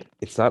 That's insane.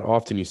 It's not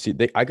often you see.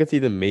 I could see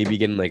them maybe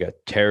getting like a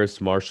Terrace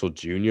Marshall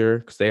Jr.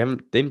 because they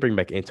didn't bring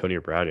back Antonio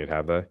Brown yet,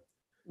 have they?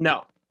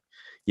 No.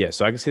 Yeah,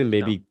 so I could see them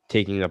maybe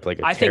taking up like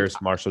a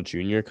Terrace Marshall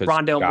Jr. because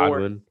Rondale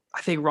Moore.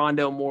 I think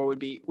Rondale Moore would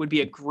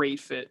be a great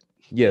fit.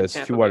 Yeah, there's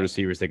a few wide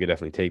receivers they could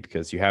definitely take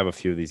because you have a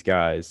few of these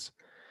guys.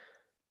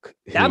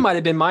 That might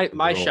have been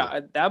my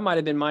shot. That might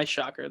have been my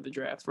shocker of the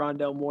draft.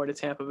 Rondale Moore to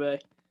Tampa Bay.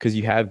 Because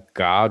you have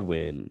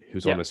Godwin,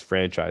 who's on his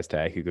franchise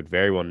tag, who could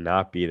very well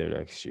not be there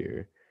next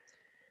year.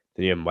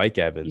 Then you have Mike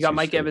Evans. You got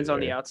Mike Evans on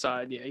the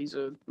outside. Yeah, he's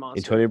a monster.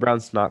 Antonio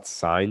Brown's not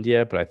signed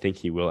yet, but I think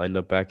he will end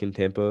up back in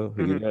Tampa.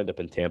 He's going to end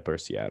up in Tampa or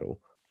Seattle.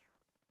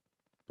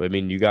 But I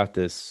mean, you got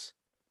this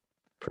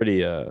pretty.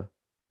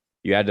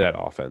 You added that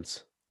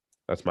offense.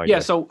 That's my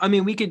guess. So I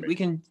mean, we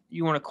can.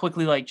 You want to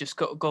quickly just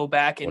go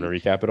back and want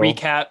to recap it all?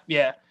 Recap,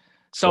 yeah.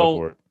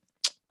 So.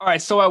 All right,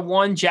 so at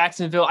 1,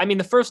 Jacksonville. I mean,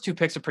 the first 2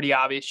 picks are pretty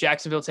obvious.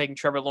 Jacksonville taking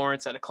Trevor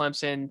Lawrence out of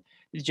Clemson.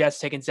 The Jets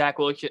taking Zach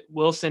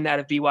Wilson out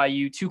of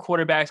BYU. 2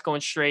 quarterbacks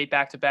going straight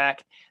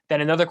back-to-back. Then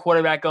another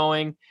quarterback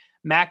going.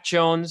 Mac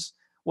Jones,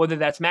 whether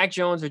that's Mac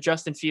Jones or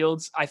Justin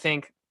Fields, I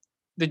think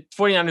the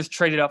 49ers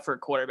traded up for a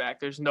quarterback.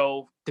 There's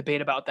no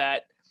debate about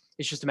that.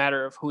 It's just a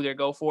matter of who they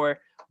go for.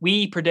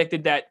 We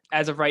predicted that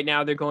as of right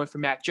now, they're going for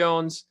Mac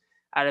Jones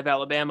out of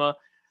Alabama.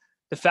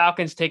 The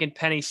Falcons taking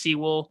Penei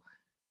Sewell.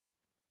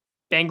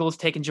 Bengals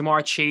taking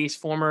Jamar Chase,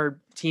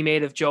 former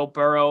teammate of Joe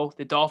Burrow.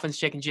 The Dolphins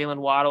taking Jalen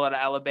Waddle out of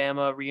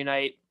Alabama,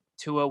 reunite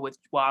Tua with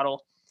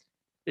Waddle.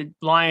 The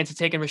Lions are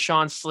taking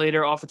Rashawn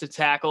Slater, offensive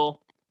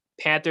tackle.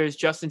 Panthers,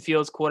 Justin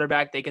Fields,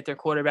 quarterback. They get their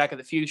quarterback of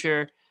the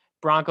future.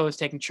 Broncos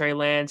taking Trey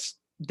Lance,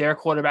 their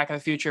quarterback of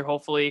the future,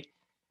 hopefully.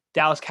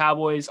 Dallas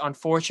Cowboys,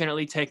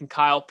 unfortunately, taking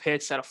Kyle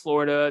Pitts out of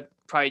Florida.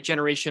 Probably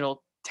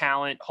generational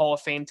talent, Hall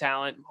of Fame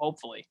talent,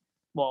 hopefully.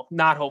 Well,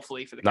 not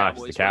hopefully for the Cowboys. Not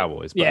for the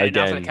Cowboys, but again,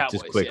 not for the Cowboys,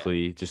 just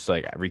quickly, just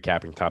like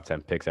recapping top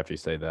 10 picks after you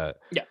say that.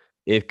 Yeah.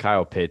 If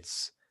Kyle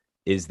Pitts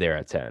is there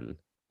at 10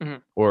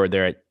 or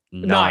they're at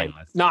 9,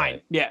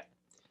 yeah.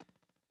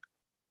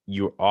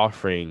 You're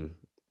offering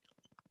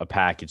a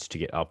package to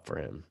get up for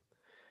him.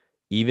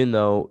 Even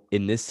though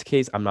in this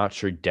case, I'm not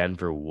sure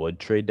Denver would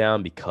trade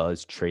down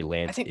because Trey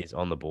Lance is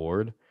on the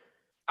board.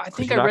 I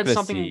think I read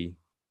something.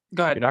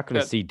 Go ahead. You're not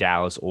going to see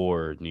Dallas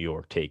or New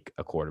York take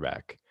a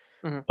quarterback.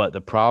 But the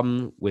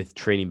problem with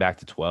trading back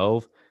to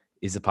 12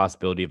 is the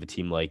possibility of a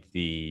team like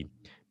the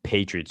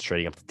Patriots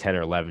trading up to 10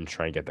 or 11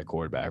 trying to get the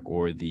quarterback,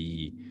 or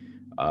the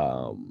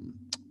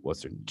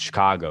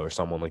Chicago or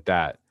someone like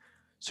that.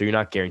 So you're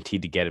not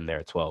guaranteed to get him there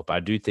at 12. But I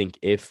do think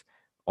if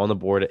on the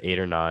board at 8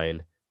 or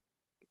 9,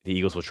 the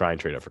Eagles will try and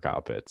trade up for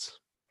Kyle Pitts.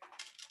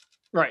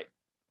 Right.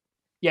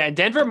 Yeah, and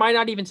Denver might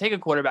not even take a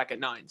quarterback at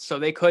 9, so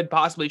they could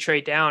possibly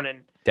trade down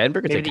and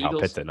Denver could maybe take the Kyle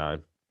Eagles. Pitts at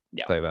 9.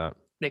 Yeah. Play that.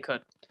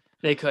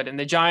 They could. And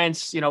the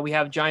Giants, we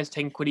have Giants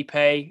taking Kwity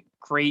Paye,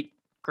 great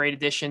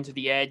addition to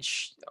the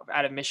edge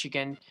out of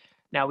Michigan.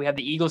 Now we have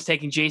the Eagles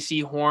taking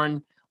J.C.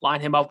 Horn, line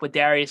him up with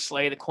Darius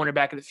Slay, the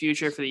cornerback of the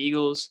future for the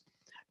Eagles.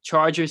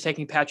 Chargers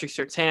taking Patrick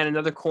Surtain,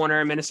 another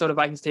corner. Minnesota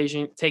Vikings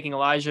taking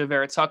Elijah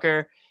Vera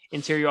Tucker,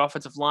 interior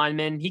offensive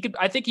lineman.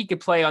 I think he could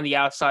play on the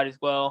outside as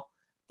well,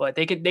 but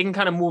they can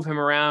kind of move him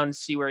around,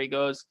 see where he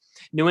goes.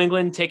 New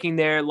England taking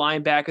their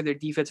linebacker, their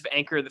defensive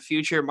anchor of the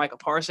future, Michael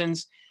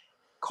Parsons.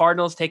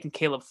 Cardinals taking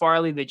Caleb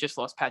Farley. They just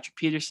lost Patrick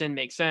Peterson.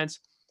 Makes sense.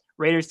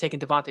 Raiders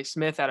taking Devontae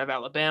Smith out of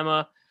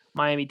Alabama.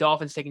 Miami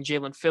Dolphins taking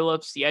Jalen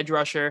Phillips, the edge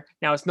rusher.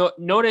 Now,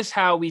 notice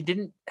how we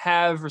didn't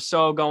have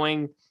Rousseau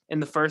going in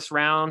the first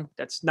round.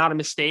 That's not a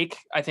mistake.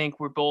 I think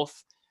we're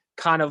both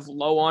kind of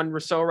low on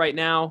Rousseau right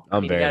now.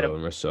 I'm very low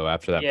on Rousseau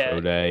after that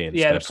pro day, and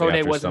the pro day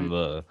after wasn't, some of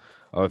the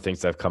other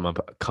things that have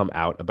come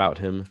out about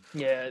him.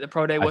 Yeah, the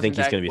pro day wasn't. I think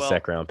he's going to be a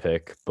second round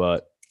pick,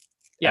 but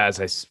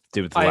as I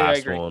did with the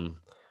last one,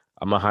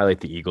 I'm gonna highlight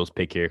the Eagles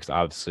pick here because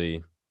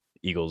obviously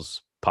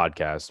Eagles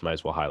podcast might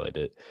as well highlight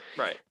it.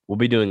 Right. We'll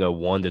be doing a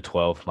 1 to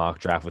 12 mock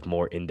draft with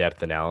more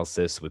in-depth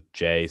analysis with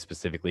Jay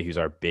specifically, who's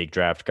our big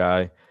draft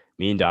guy.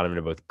 Me and Donovan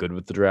are both good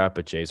with the draft,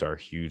 but Jay's our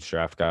huge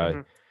draft guy.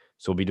 Mm-hmm.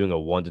 So we'll be doing a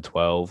 1 to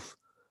 12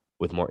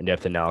 with more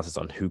in-depth analysis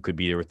on who could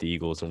be there with the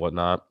Eagles and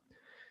whatnot.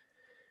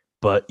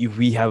 But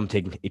we have him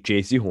taking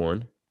J.C.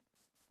 Horn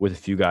with a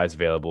few guys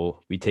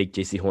available. We take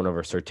J.C. Horn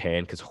over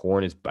Surtain because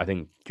Horn is, I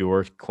think,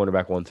 your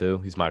cornerback 1 too.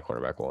 He's my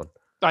cornerback 1.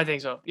 I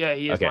think so. Yeah,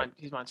 he is mine.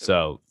 He's mine too.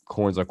 So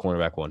Horn's our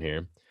cornerback 1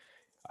 here.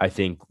 I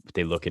think if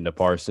they look into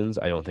Parsons,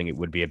 I don't think it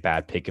would be a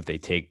bad pick if they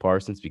take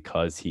Parsons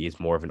because he is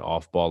more of an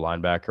off-ball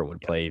linebacker and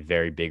would play a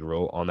very big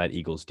role on that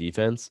Eagles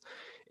defense.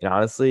 And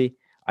honestly,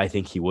 I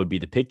think he would be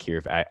the pick here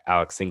if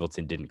Alex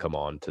Singleton didn't come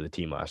on to the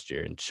team last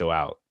year and show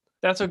out.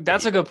 That's a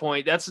good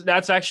point.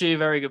 That's actually a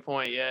very good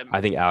point. Yeah, I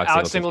think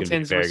Alex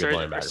Singleton's very good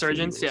linebacker.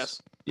 Resurgence,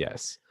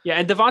 yes. Yeah,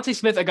 and Devontae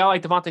Smith, a guy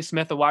like Devontae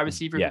Smith, a wide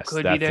receiver who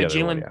could be there.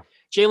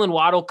 Jalen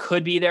Waddle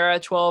could be there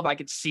at 12. I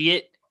could see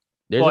it.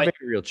 There's a very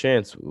real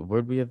chance.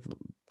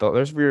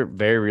 There's a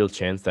very real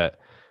chance that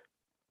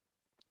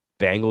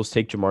Bengals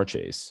take Jamar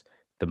Chase.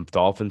 The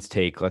Dolphins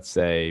take, let's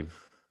say,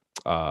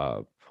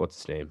 what's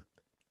his name,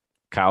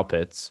 Kyle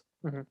Pitts,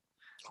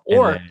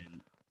 or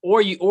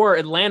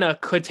Atlanta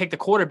could take the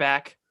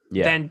quarterback.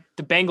 Yeah. Then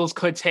the Bengals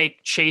could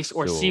take Chase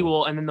or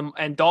Sewell, and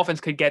then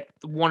Dolphins could get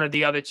one or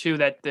the other two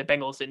that the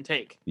Bengals didn't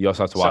take. You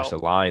also have to watch the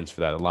Lions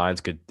for that. The Lions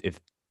could, if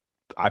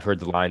I've heard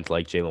the Lions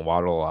like Jalen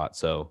Waddle a lot,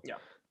 so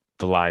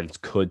the Lions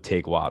could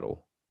take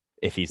Waddle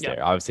if he's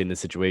there. Obviously, in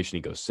this situation,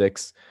 he goes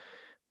 6,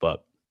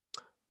 but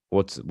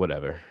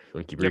whatever. You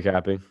want to keep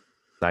recapping?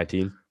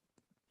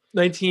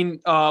 19,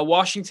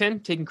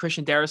 Washington taking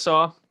Christian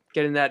Darrisaw,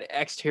 getting that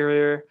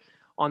exterior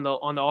on the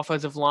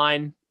offensive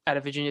line out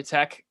of Virginia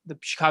Tech. The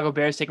Chicago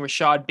Bears taking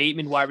Rashad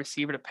Bateman, wide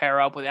receiver, to pair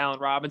up with Allen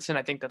Robinson.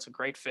 I think that's a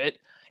great fit.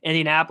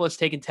 Indianapolis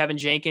taking Tevin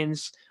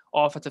Jenkins,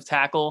 offensive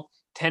tackle.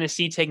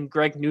 Tennessee taking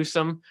Greg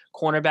Newsome,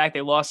 cornerback.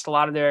 They lost a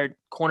lot of their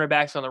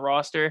cornerbacks on the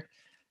roster.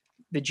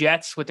 The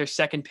Jets, with their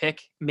second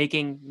pick,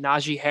 making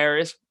Najee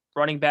Harris,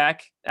 running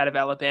back out of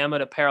Alabama,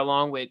 to pair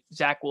along with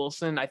Zach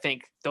Wilson. I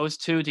think those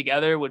two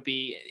together would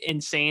be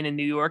insane in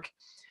New York.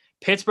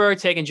 Pittsburgh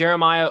taking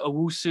Jeremiah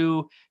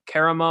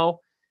Owusu-Koramoah.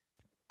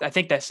 I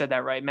think I said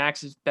that right.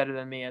 Max is better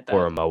than me at that.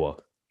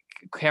 Koramoah.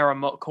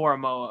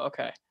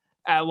 Okay.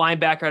 At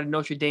linebacker out of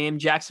Notre Dame.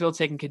 Jacksonville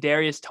taking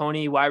Kadarius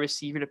Toney, wide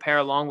receiver, to pair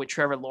along with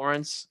Trevor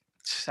Lawrence.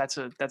 That's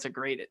a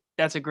great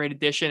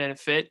addition and a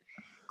fit.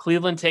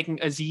 Cleveland taking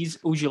Azeez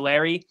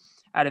Ojulari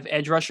out of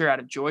edge rusher out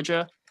of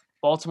Georgia.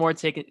 Baltimore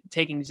taking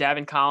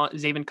Zaven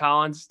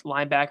Collins,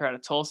 linebacker out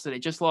of Tulsa. They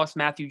just lost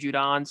Matthew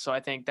Judon, so I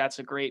think that's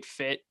a great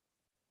fit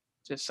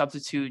to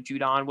substitute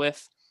Judon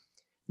with.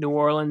 New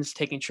Orleans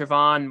taking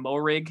Trevon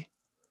Moehrig.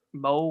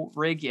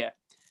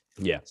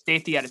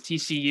 Safety out of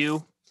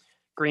TCU.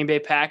 Green Bay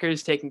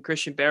Packers taking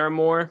Christian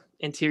Barmore,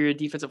 interior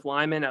defensive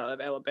lineman out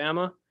of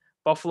Alabama.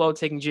 Buffalo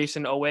taking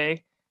Jason Owe,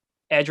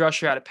 edge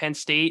rusher out of Penn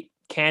State.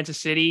 Kansas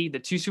City, the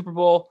 2 Super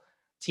Bowl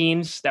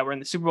teams that were in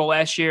the Super Bowl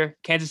last year.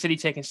 Kansas City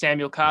taking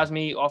Samuel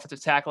Cosmi,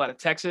 offensive tackle out of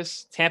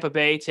Texas. Tampa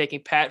Bay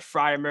taking Pat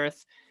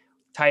Freiermuth,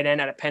 tight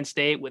end out of Penn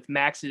State, with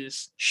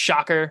Max's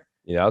shocker.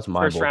 Yeah, that was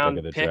my first round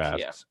pick of the pick. draft.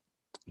 Yeah.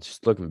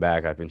 Just looking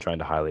back, I've been trying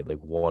to highlight like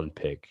one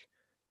pick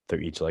through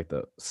each like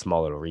the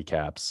small little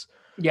recaps.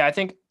 Yeah, I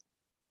think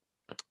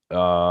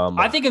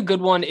a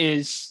good one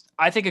is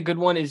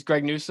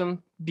Greg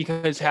Newsome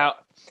because how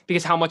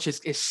much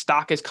his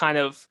stock is kind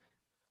of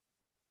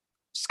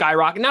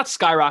not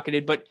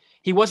skyrocketed, but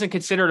he wasn't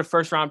considered a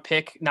first round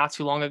pick not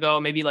too long ago,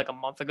 maybe like a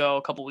month ago,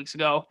 a couple weeks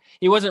ago.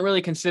 He wasn't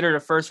really considered a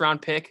first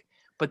round pick,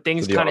 but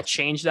things kind of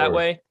changed that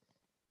way.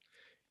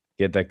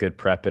 get that good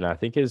prep. And I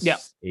think his Yeah.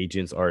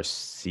 agents are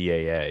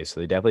CAA. So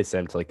they definitely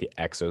sent him to like the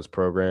Exos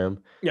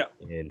program Yeah.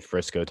 in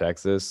Frisco,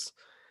 Texas.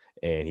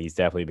 And he's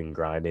definitely been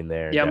grinding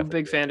there. Yeah, I'm a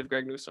big fan of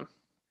Greg Newsome.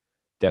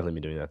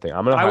 Definitely been doing that thing.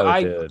 I'm gonna I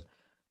highlight I, the.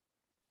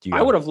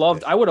 I would have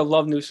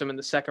loved Newsome in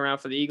the second round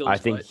for the Eagles. I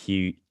think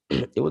it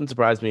wouldn't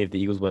surprise me if the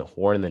Eagles went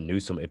Horn and then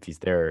Newsome if he's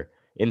there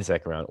in the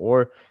second round,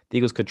 or the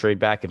Eagles could trade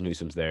back if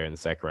Newsome's there in the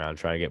second round,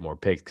 trying to get more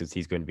picks because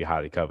he's going to be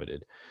highly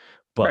coveted.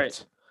 But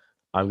right.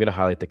 I'm going to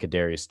highlight the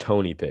Kadarius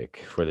Toney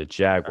pick for the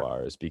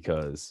Jaguars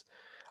because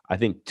I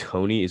think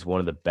Toney is one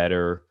of the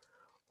better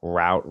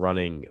route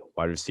running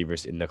wide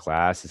receivers in the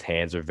class. His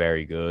hands are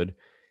very good.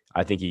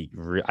 I think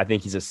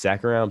he's a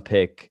second round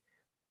pick,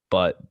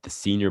 but the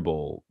Senior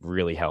Bowl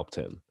really helped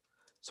him.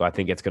 So I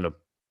think it's going to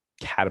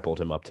catapult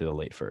him up to the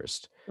late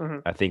first. Mm-hmm.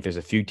 I think there's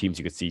a few teams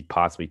you could see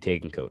possibly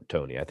taking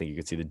Toney. I think you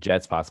could see the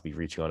Jets possibly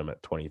reaching on him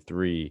at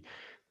 23.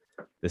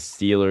 The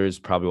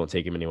Steelers probably won't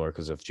take him anymore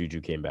because of Juju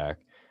came back.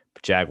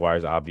 But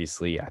Jaguars,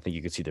 obviously, I think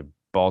you could see the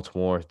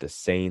Baltimore, the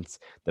Saints,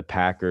 the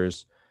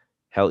Packers,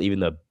 hell, even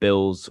the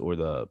Bills or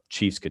the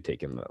Chiefs could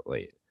take him that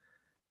late.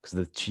 Because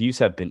the Chiefs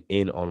have been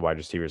in on wide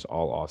receivers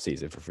all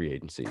offseason for free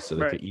agency. So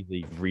they could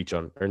easily reach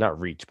on, or not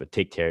reach, but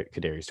take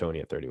Kadarius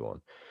Toney at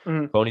 31.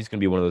 Mm-hmm. Toney's going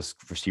to be one of those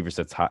receivers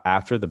that's hot.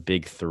 After the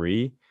big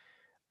three,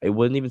 it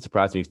wouldn't even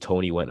surprise me if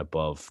Toney went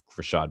above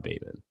Rashad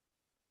Bateman.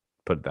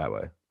 Put it that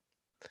way.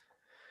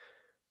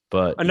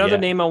 But another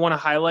name I want to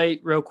highlight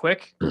real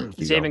quick,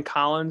 Zaven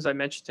Collins. I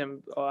mentioned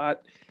him a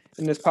lot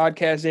in this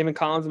podcast. Zaven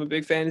Collins, I'm a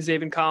big fan of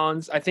Zaven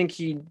Collins. I think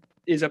he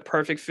is a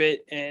perfect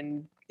fit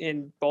in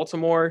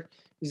Baltimore.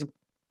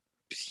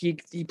 He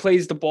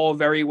plays the ball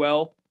very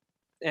well,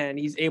 and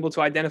he's able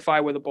to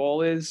identify where the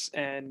ball is.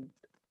 And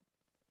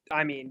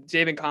I mean,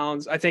 Zaven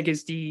Collins, I think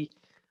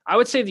I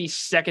would say the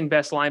second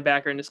best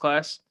linebacker in this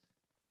class,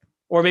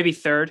 or maybe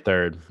third.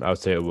 I would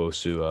say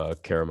Owusu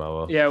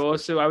Karamoah. Yeah,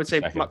 Owusu. I would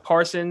say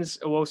Parsons,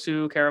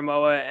 Owusu,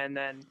 Karamoah, and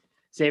then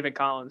Zaven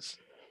Collins.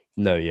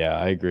 No, yeah,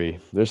 I agree.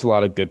 There's a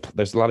lot of good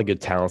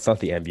talent. It's not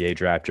the NBA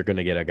draft. You're going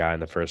to get a guy in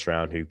the first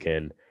round who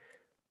can,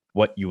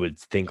 what you would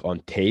think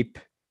on tape,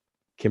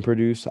 can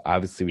produce.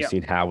 Obviously, we've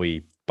seen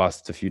Howie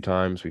bust a few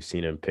times. We've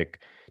seen him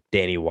pick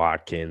Danny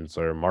Watkins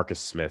or Marcus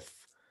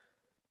Smith,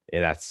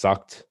 and that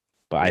sucked.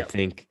 But I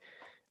think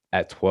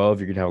at 12,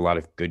 you're going to have a lot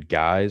of good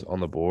guys on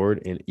the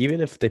board. And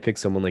even if they pick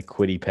someone like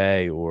Kwity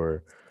Paye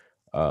or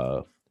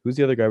who's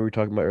the other guy we were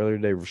talking about earlier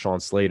today, Rashawn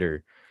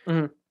Slater,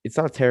 it's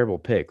not a terrible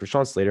pick.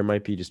 Rashawn Slater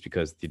might be just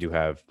because they do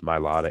have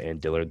Mailata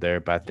and Dillard there.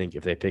 But I think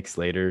if they pick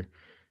Slater,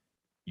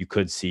 you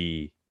could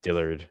see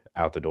Dillard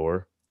out the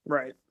door.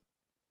 Right.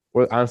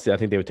 Well, honestly, I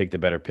think they would take the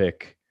better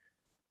pick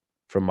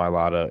from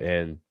Mailata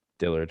and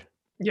Dillard.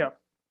 Yeah.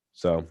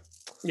 So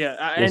yeah,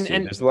 and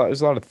there's a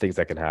lot of things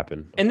that can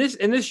happen. In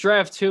this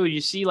draft too, you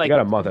see like you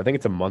got a month. I think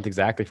it's a month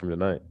exactly from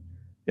tonight.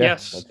 Yeah,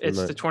 yes,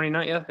 it's the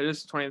 29th. Yeah, it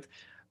is the 20th.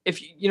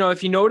 If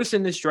you notice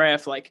in this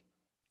draft, like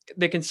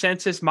the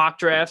consensus mock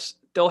drafts,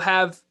 they'll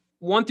have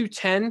 1 through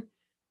 10.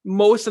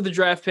 Most of the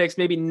draft picks,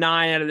 maybe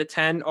 9 out of the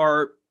 10,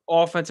 are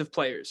offensive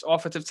players,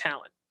 offensive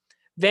talent.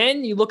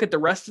 Then you look at the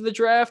rest of the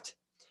draft,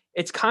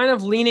 it's kind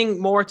of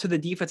leaning more to the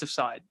defensive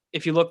side.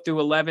 If you look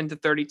through 11 to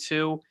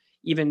 32,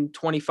 even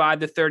 25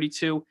 to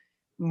 32,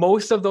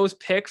 most of those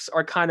picks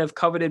are kind of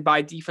coveted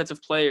by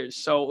defensive players.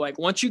 So like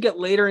once you get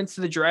later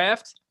into the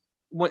draft,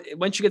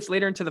 once you get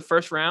later into the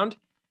first round,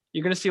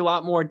 you're going to see a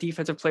lot more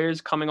defensive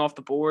players coming off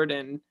the board.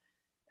 And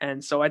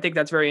so I think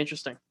that's very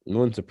interesting. Yeah.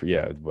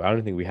 I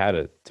don't think we had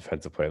a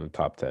defensive player in the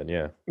top 10.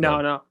 Yeah.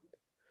 No.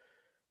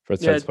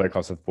 First defensive player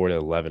cost us 4 to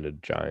 11 to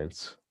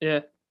Giants. Yeah.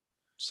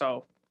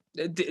 So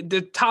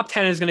the top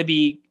 10 is going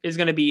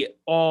to be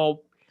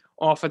all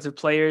offensive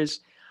players.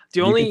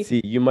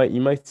 You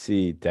might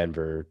see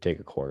Denver take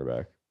a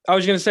quarterback. I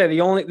was going to say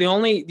the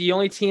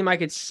only team I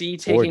could see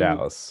taking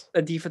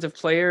a defensive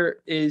player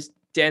is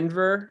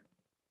Denver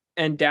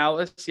and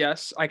Dallas.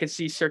 Yes, I could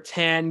see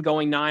Surtain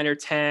going 9 or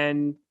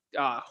 10.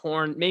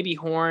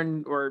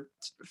 Horn or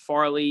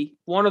Farley.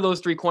 One of those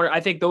three I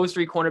think those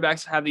three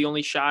cornerbacks have the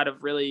only shot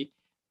of really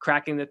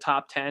cracking the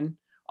top 10.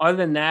 Other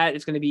than that,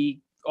 it's going to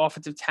be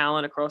offensive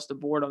talent across the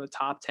board on the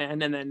top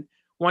 10. And then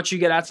once you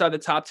get outside the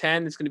top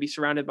 10, it's going to be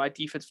surrounded by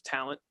defensive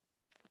talent.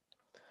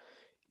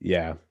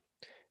 Yeah.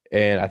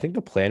 And I think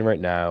the plan right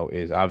now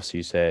is obviously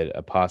you said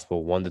a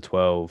possible 1 to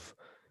 12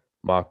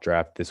 mock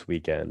draft this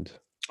weekend.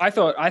 I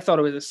thought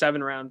it was a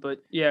 7 round,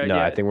 but yeah. No,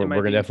 I think we're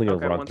definitely going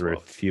to run through a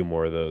few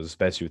more of those,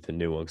 especially with the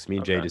new ones. Me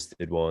and Jay just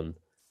did one.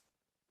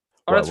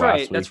 Oh, that's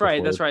right.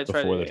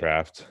 Before the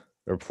draft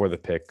or before the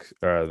pick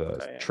or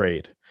the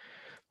trade.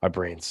 My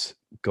brain's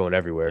going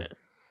everywhere.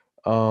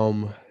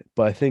 Yeah.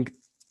 But I think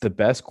the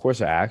best course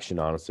of action,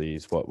 honestly,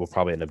 is what we'll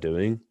probably end up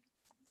doing.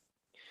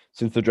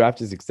 Since the draft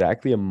is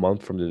exactly a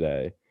month from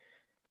today,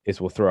 is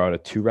we'll throw out a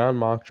 2-round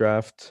mock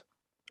draft,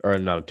 or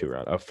not a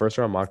 2-round, a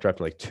first-round mock draft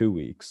in like 2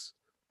 weeks.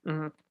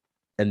 Mm-hmm.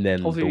 And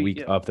then the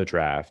week of the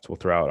draft, we'll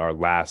throw out our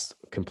last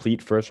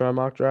complete first-round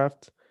mock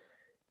draft,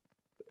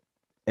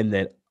 and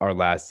then our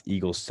last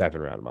Eagles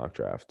 7-round mock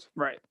draft.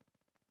 Right.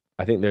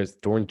 I think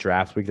during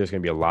draft week, there's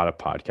going to be a lot of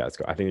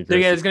podcasts. I think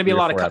there's going to be a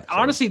lot of episodes.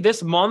 honestly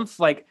this month,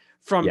 like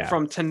from Yeah.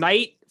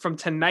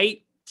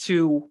 tonight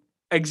to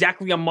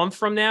exactly a month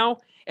from now,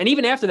 and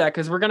even after that,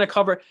 because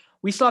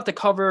we still have to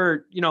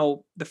cover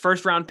the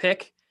first round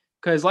pick,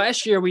 because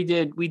last year we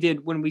did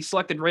when we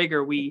selected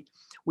Rager, we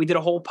did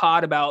a whole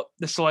pod about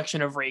the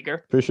selection of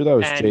Rager. Pretty sure that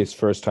was Jay's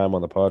first time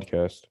on the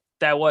podcast.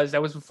 That was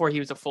before he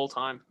was a full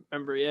time.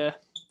 Remember, yeah.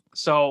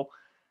 So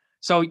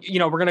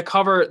we're gonna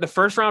cover the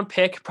first round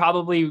pick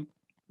probably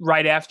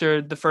right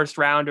after the first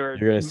round, or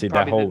you're gonna see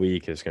that whole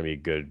week is gonna be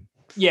good.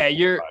 Yeah,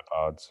 you're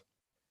pods.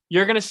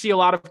 You're gonna see a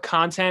lot of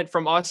content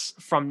from us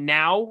from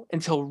now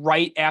until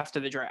right after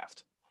the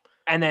draft,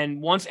 and then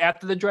once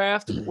after the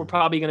draft, we're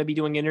probably gonna be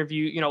doing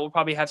interview. We'll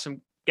probably have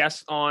some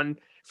guests on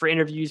for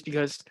interviews,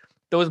 because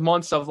those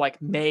months of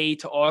like May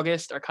to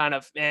August are kind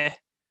of There's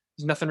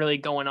nothing really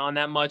going on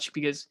that much,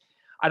 because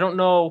I don't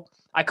know.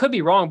 I could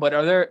be wrong, but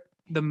are there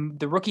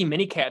the rookie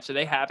mini caps? Are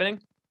they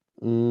happening?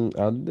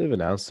 They've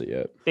announced it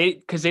yet.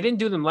 Because they didn't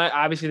do them.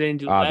 Obviously, they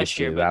didn't do them last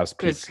year. That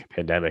was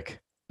pandemic.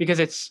 Because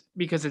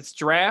it's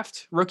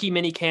draft, rookie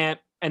mini camp,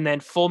 and then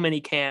full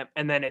mini camp,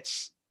 and then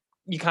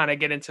you kind of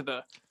get into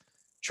the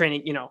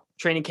training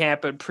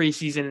camp and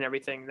preseason and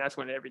everything. That's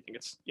when everything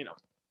gets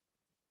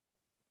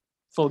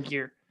full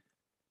gear.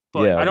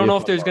 But Yeah, I don't know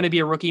if there's going to be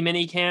a rookie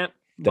mini camp.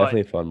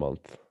 Definitely a fun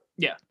month.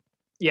 Yeah.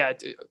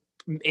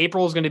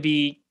 April is going to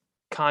be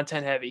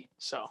content heavy.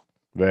 So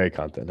very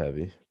content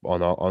heavy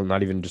on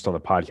not even just on the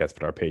podcast,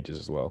 but our pages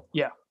as well.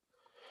 Yeah.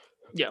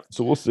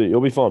 So we'll see. It'll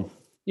be fun.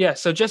 Yeah.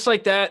 So just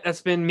like that,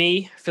 that's been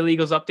me. Philly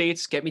Eagles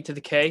updates. Get me to the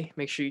K.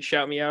 Make sure you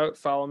shout me out.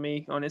 Follow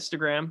me on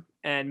Instagram,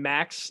 and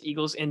Max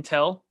Eagles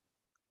Intel.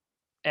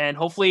 And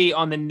hopefully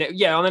on the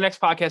next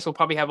podcast, we'll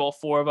probably have all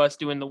four of us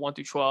doing the 1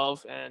 through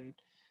 12, and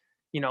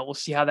we'll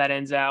see how that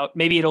ends out.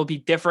 Maybe it'll be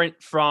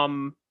different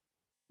from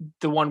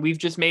the one we've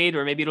just made,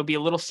 or maybe it'll be a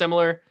little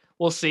similar.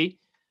 We'll see.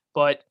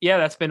 But yeah,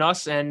 that's been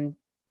us. And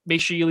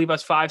make sure you leave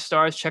us 5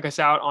 stars. Check us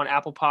out on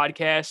Apple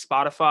Podcasts,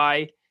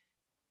 Spotify,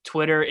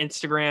 Twitter,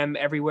 Instagram,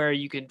 everywhere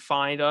you can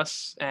find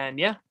us. And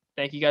yeah,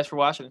 thank you guys for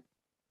watching.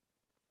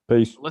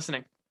 Peace.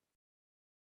 Listening.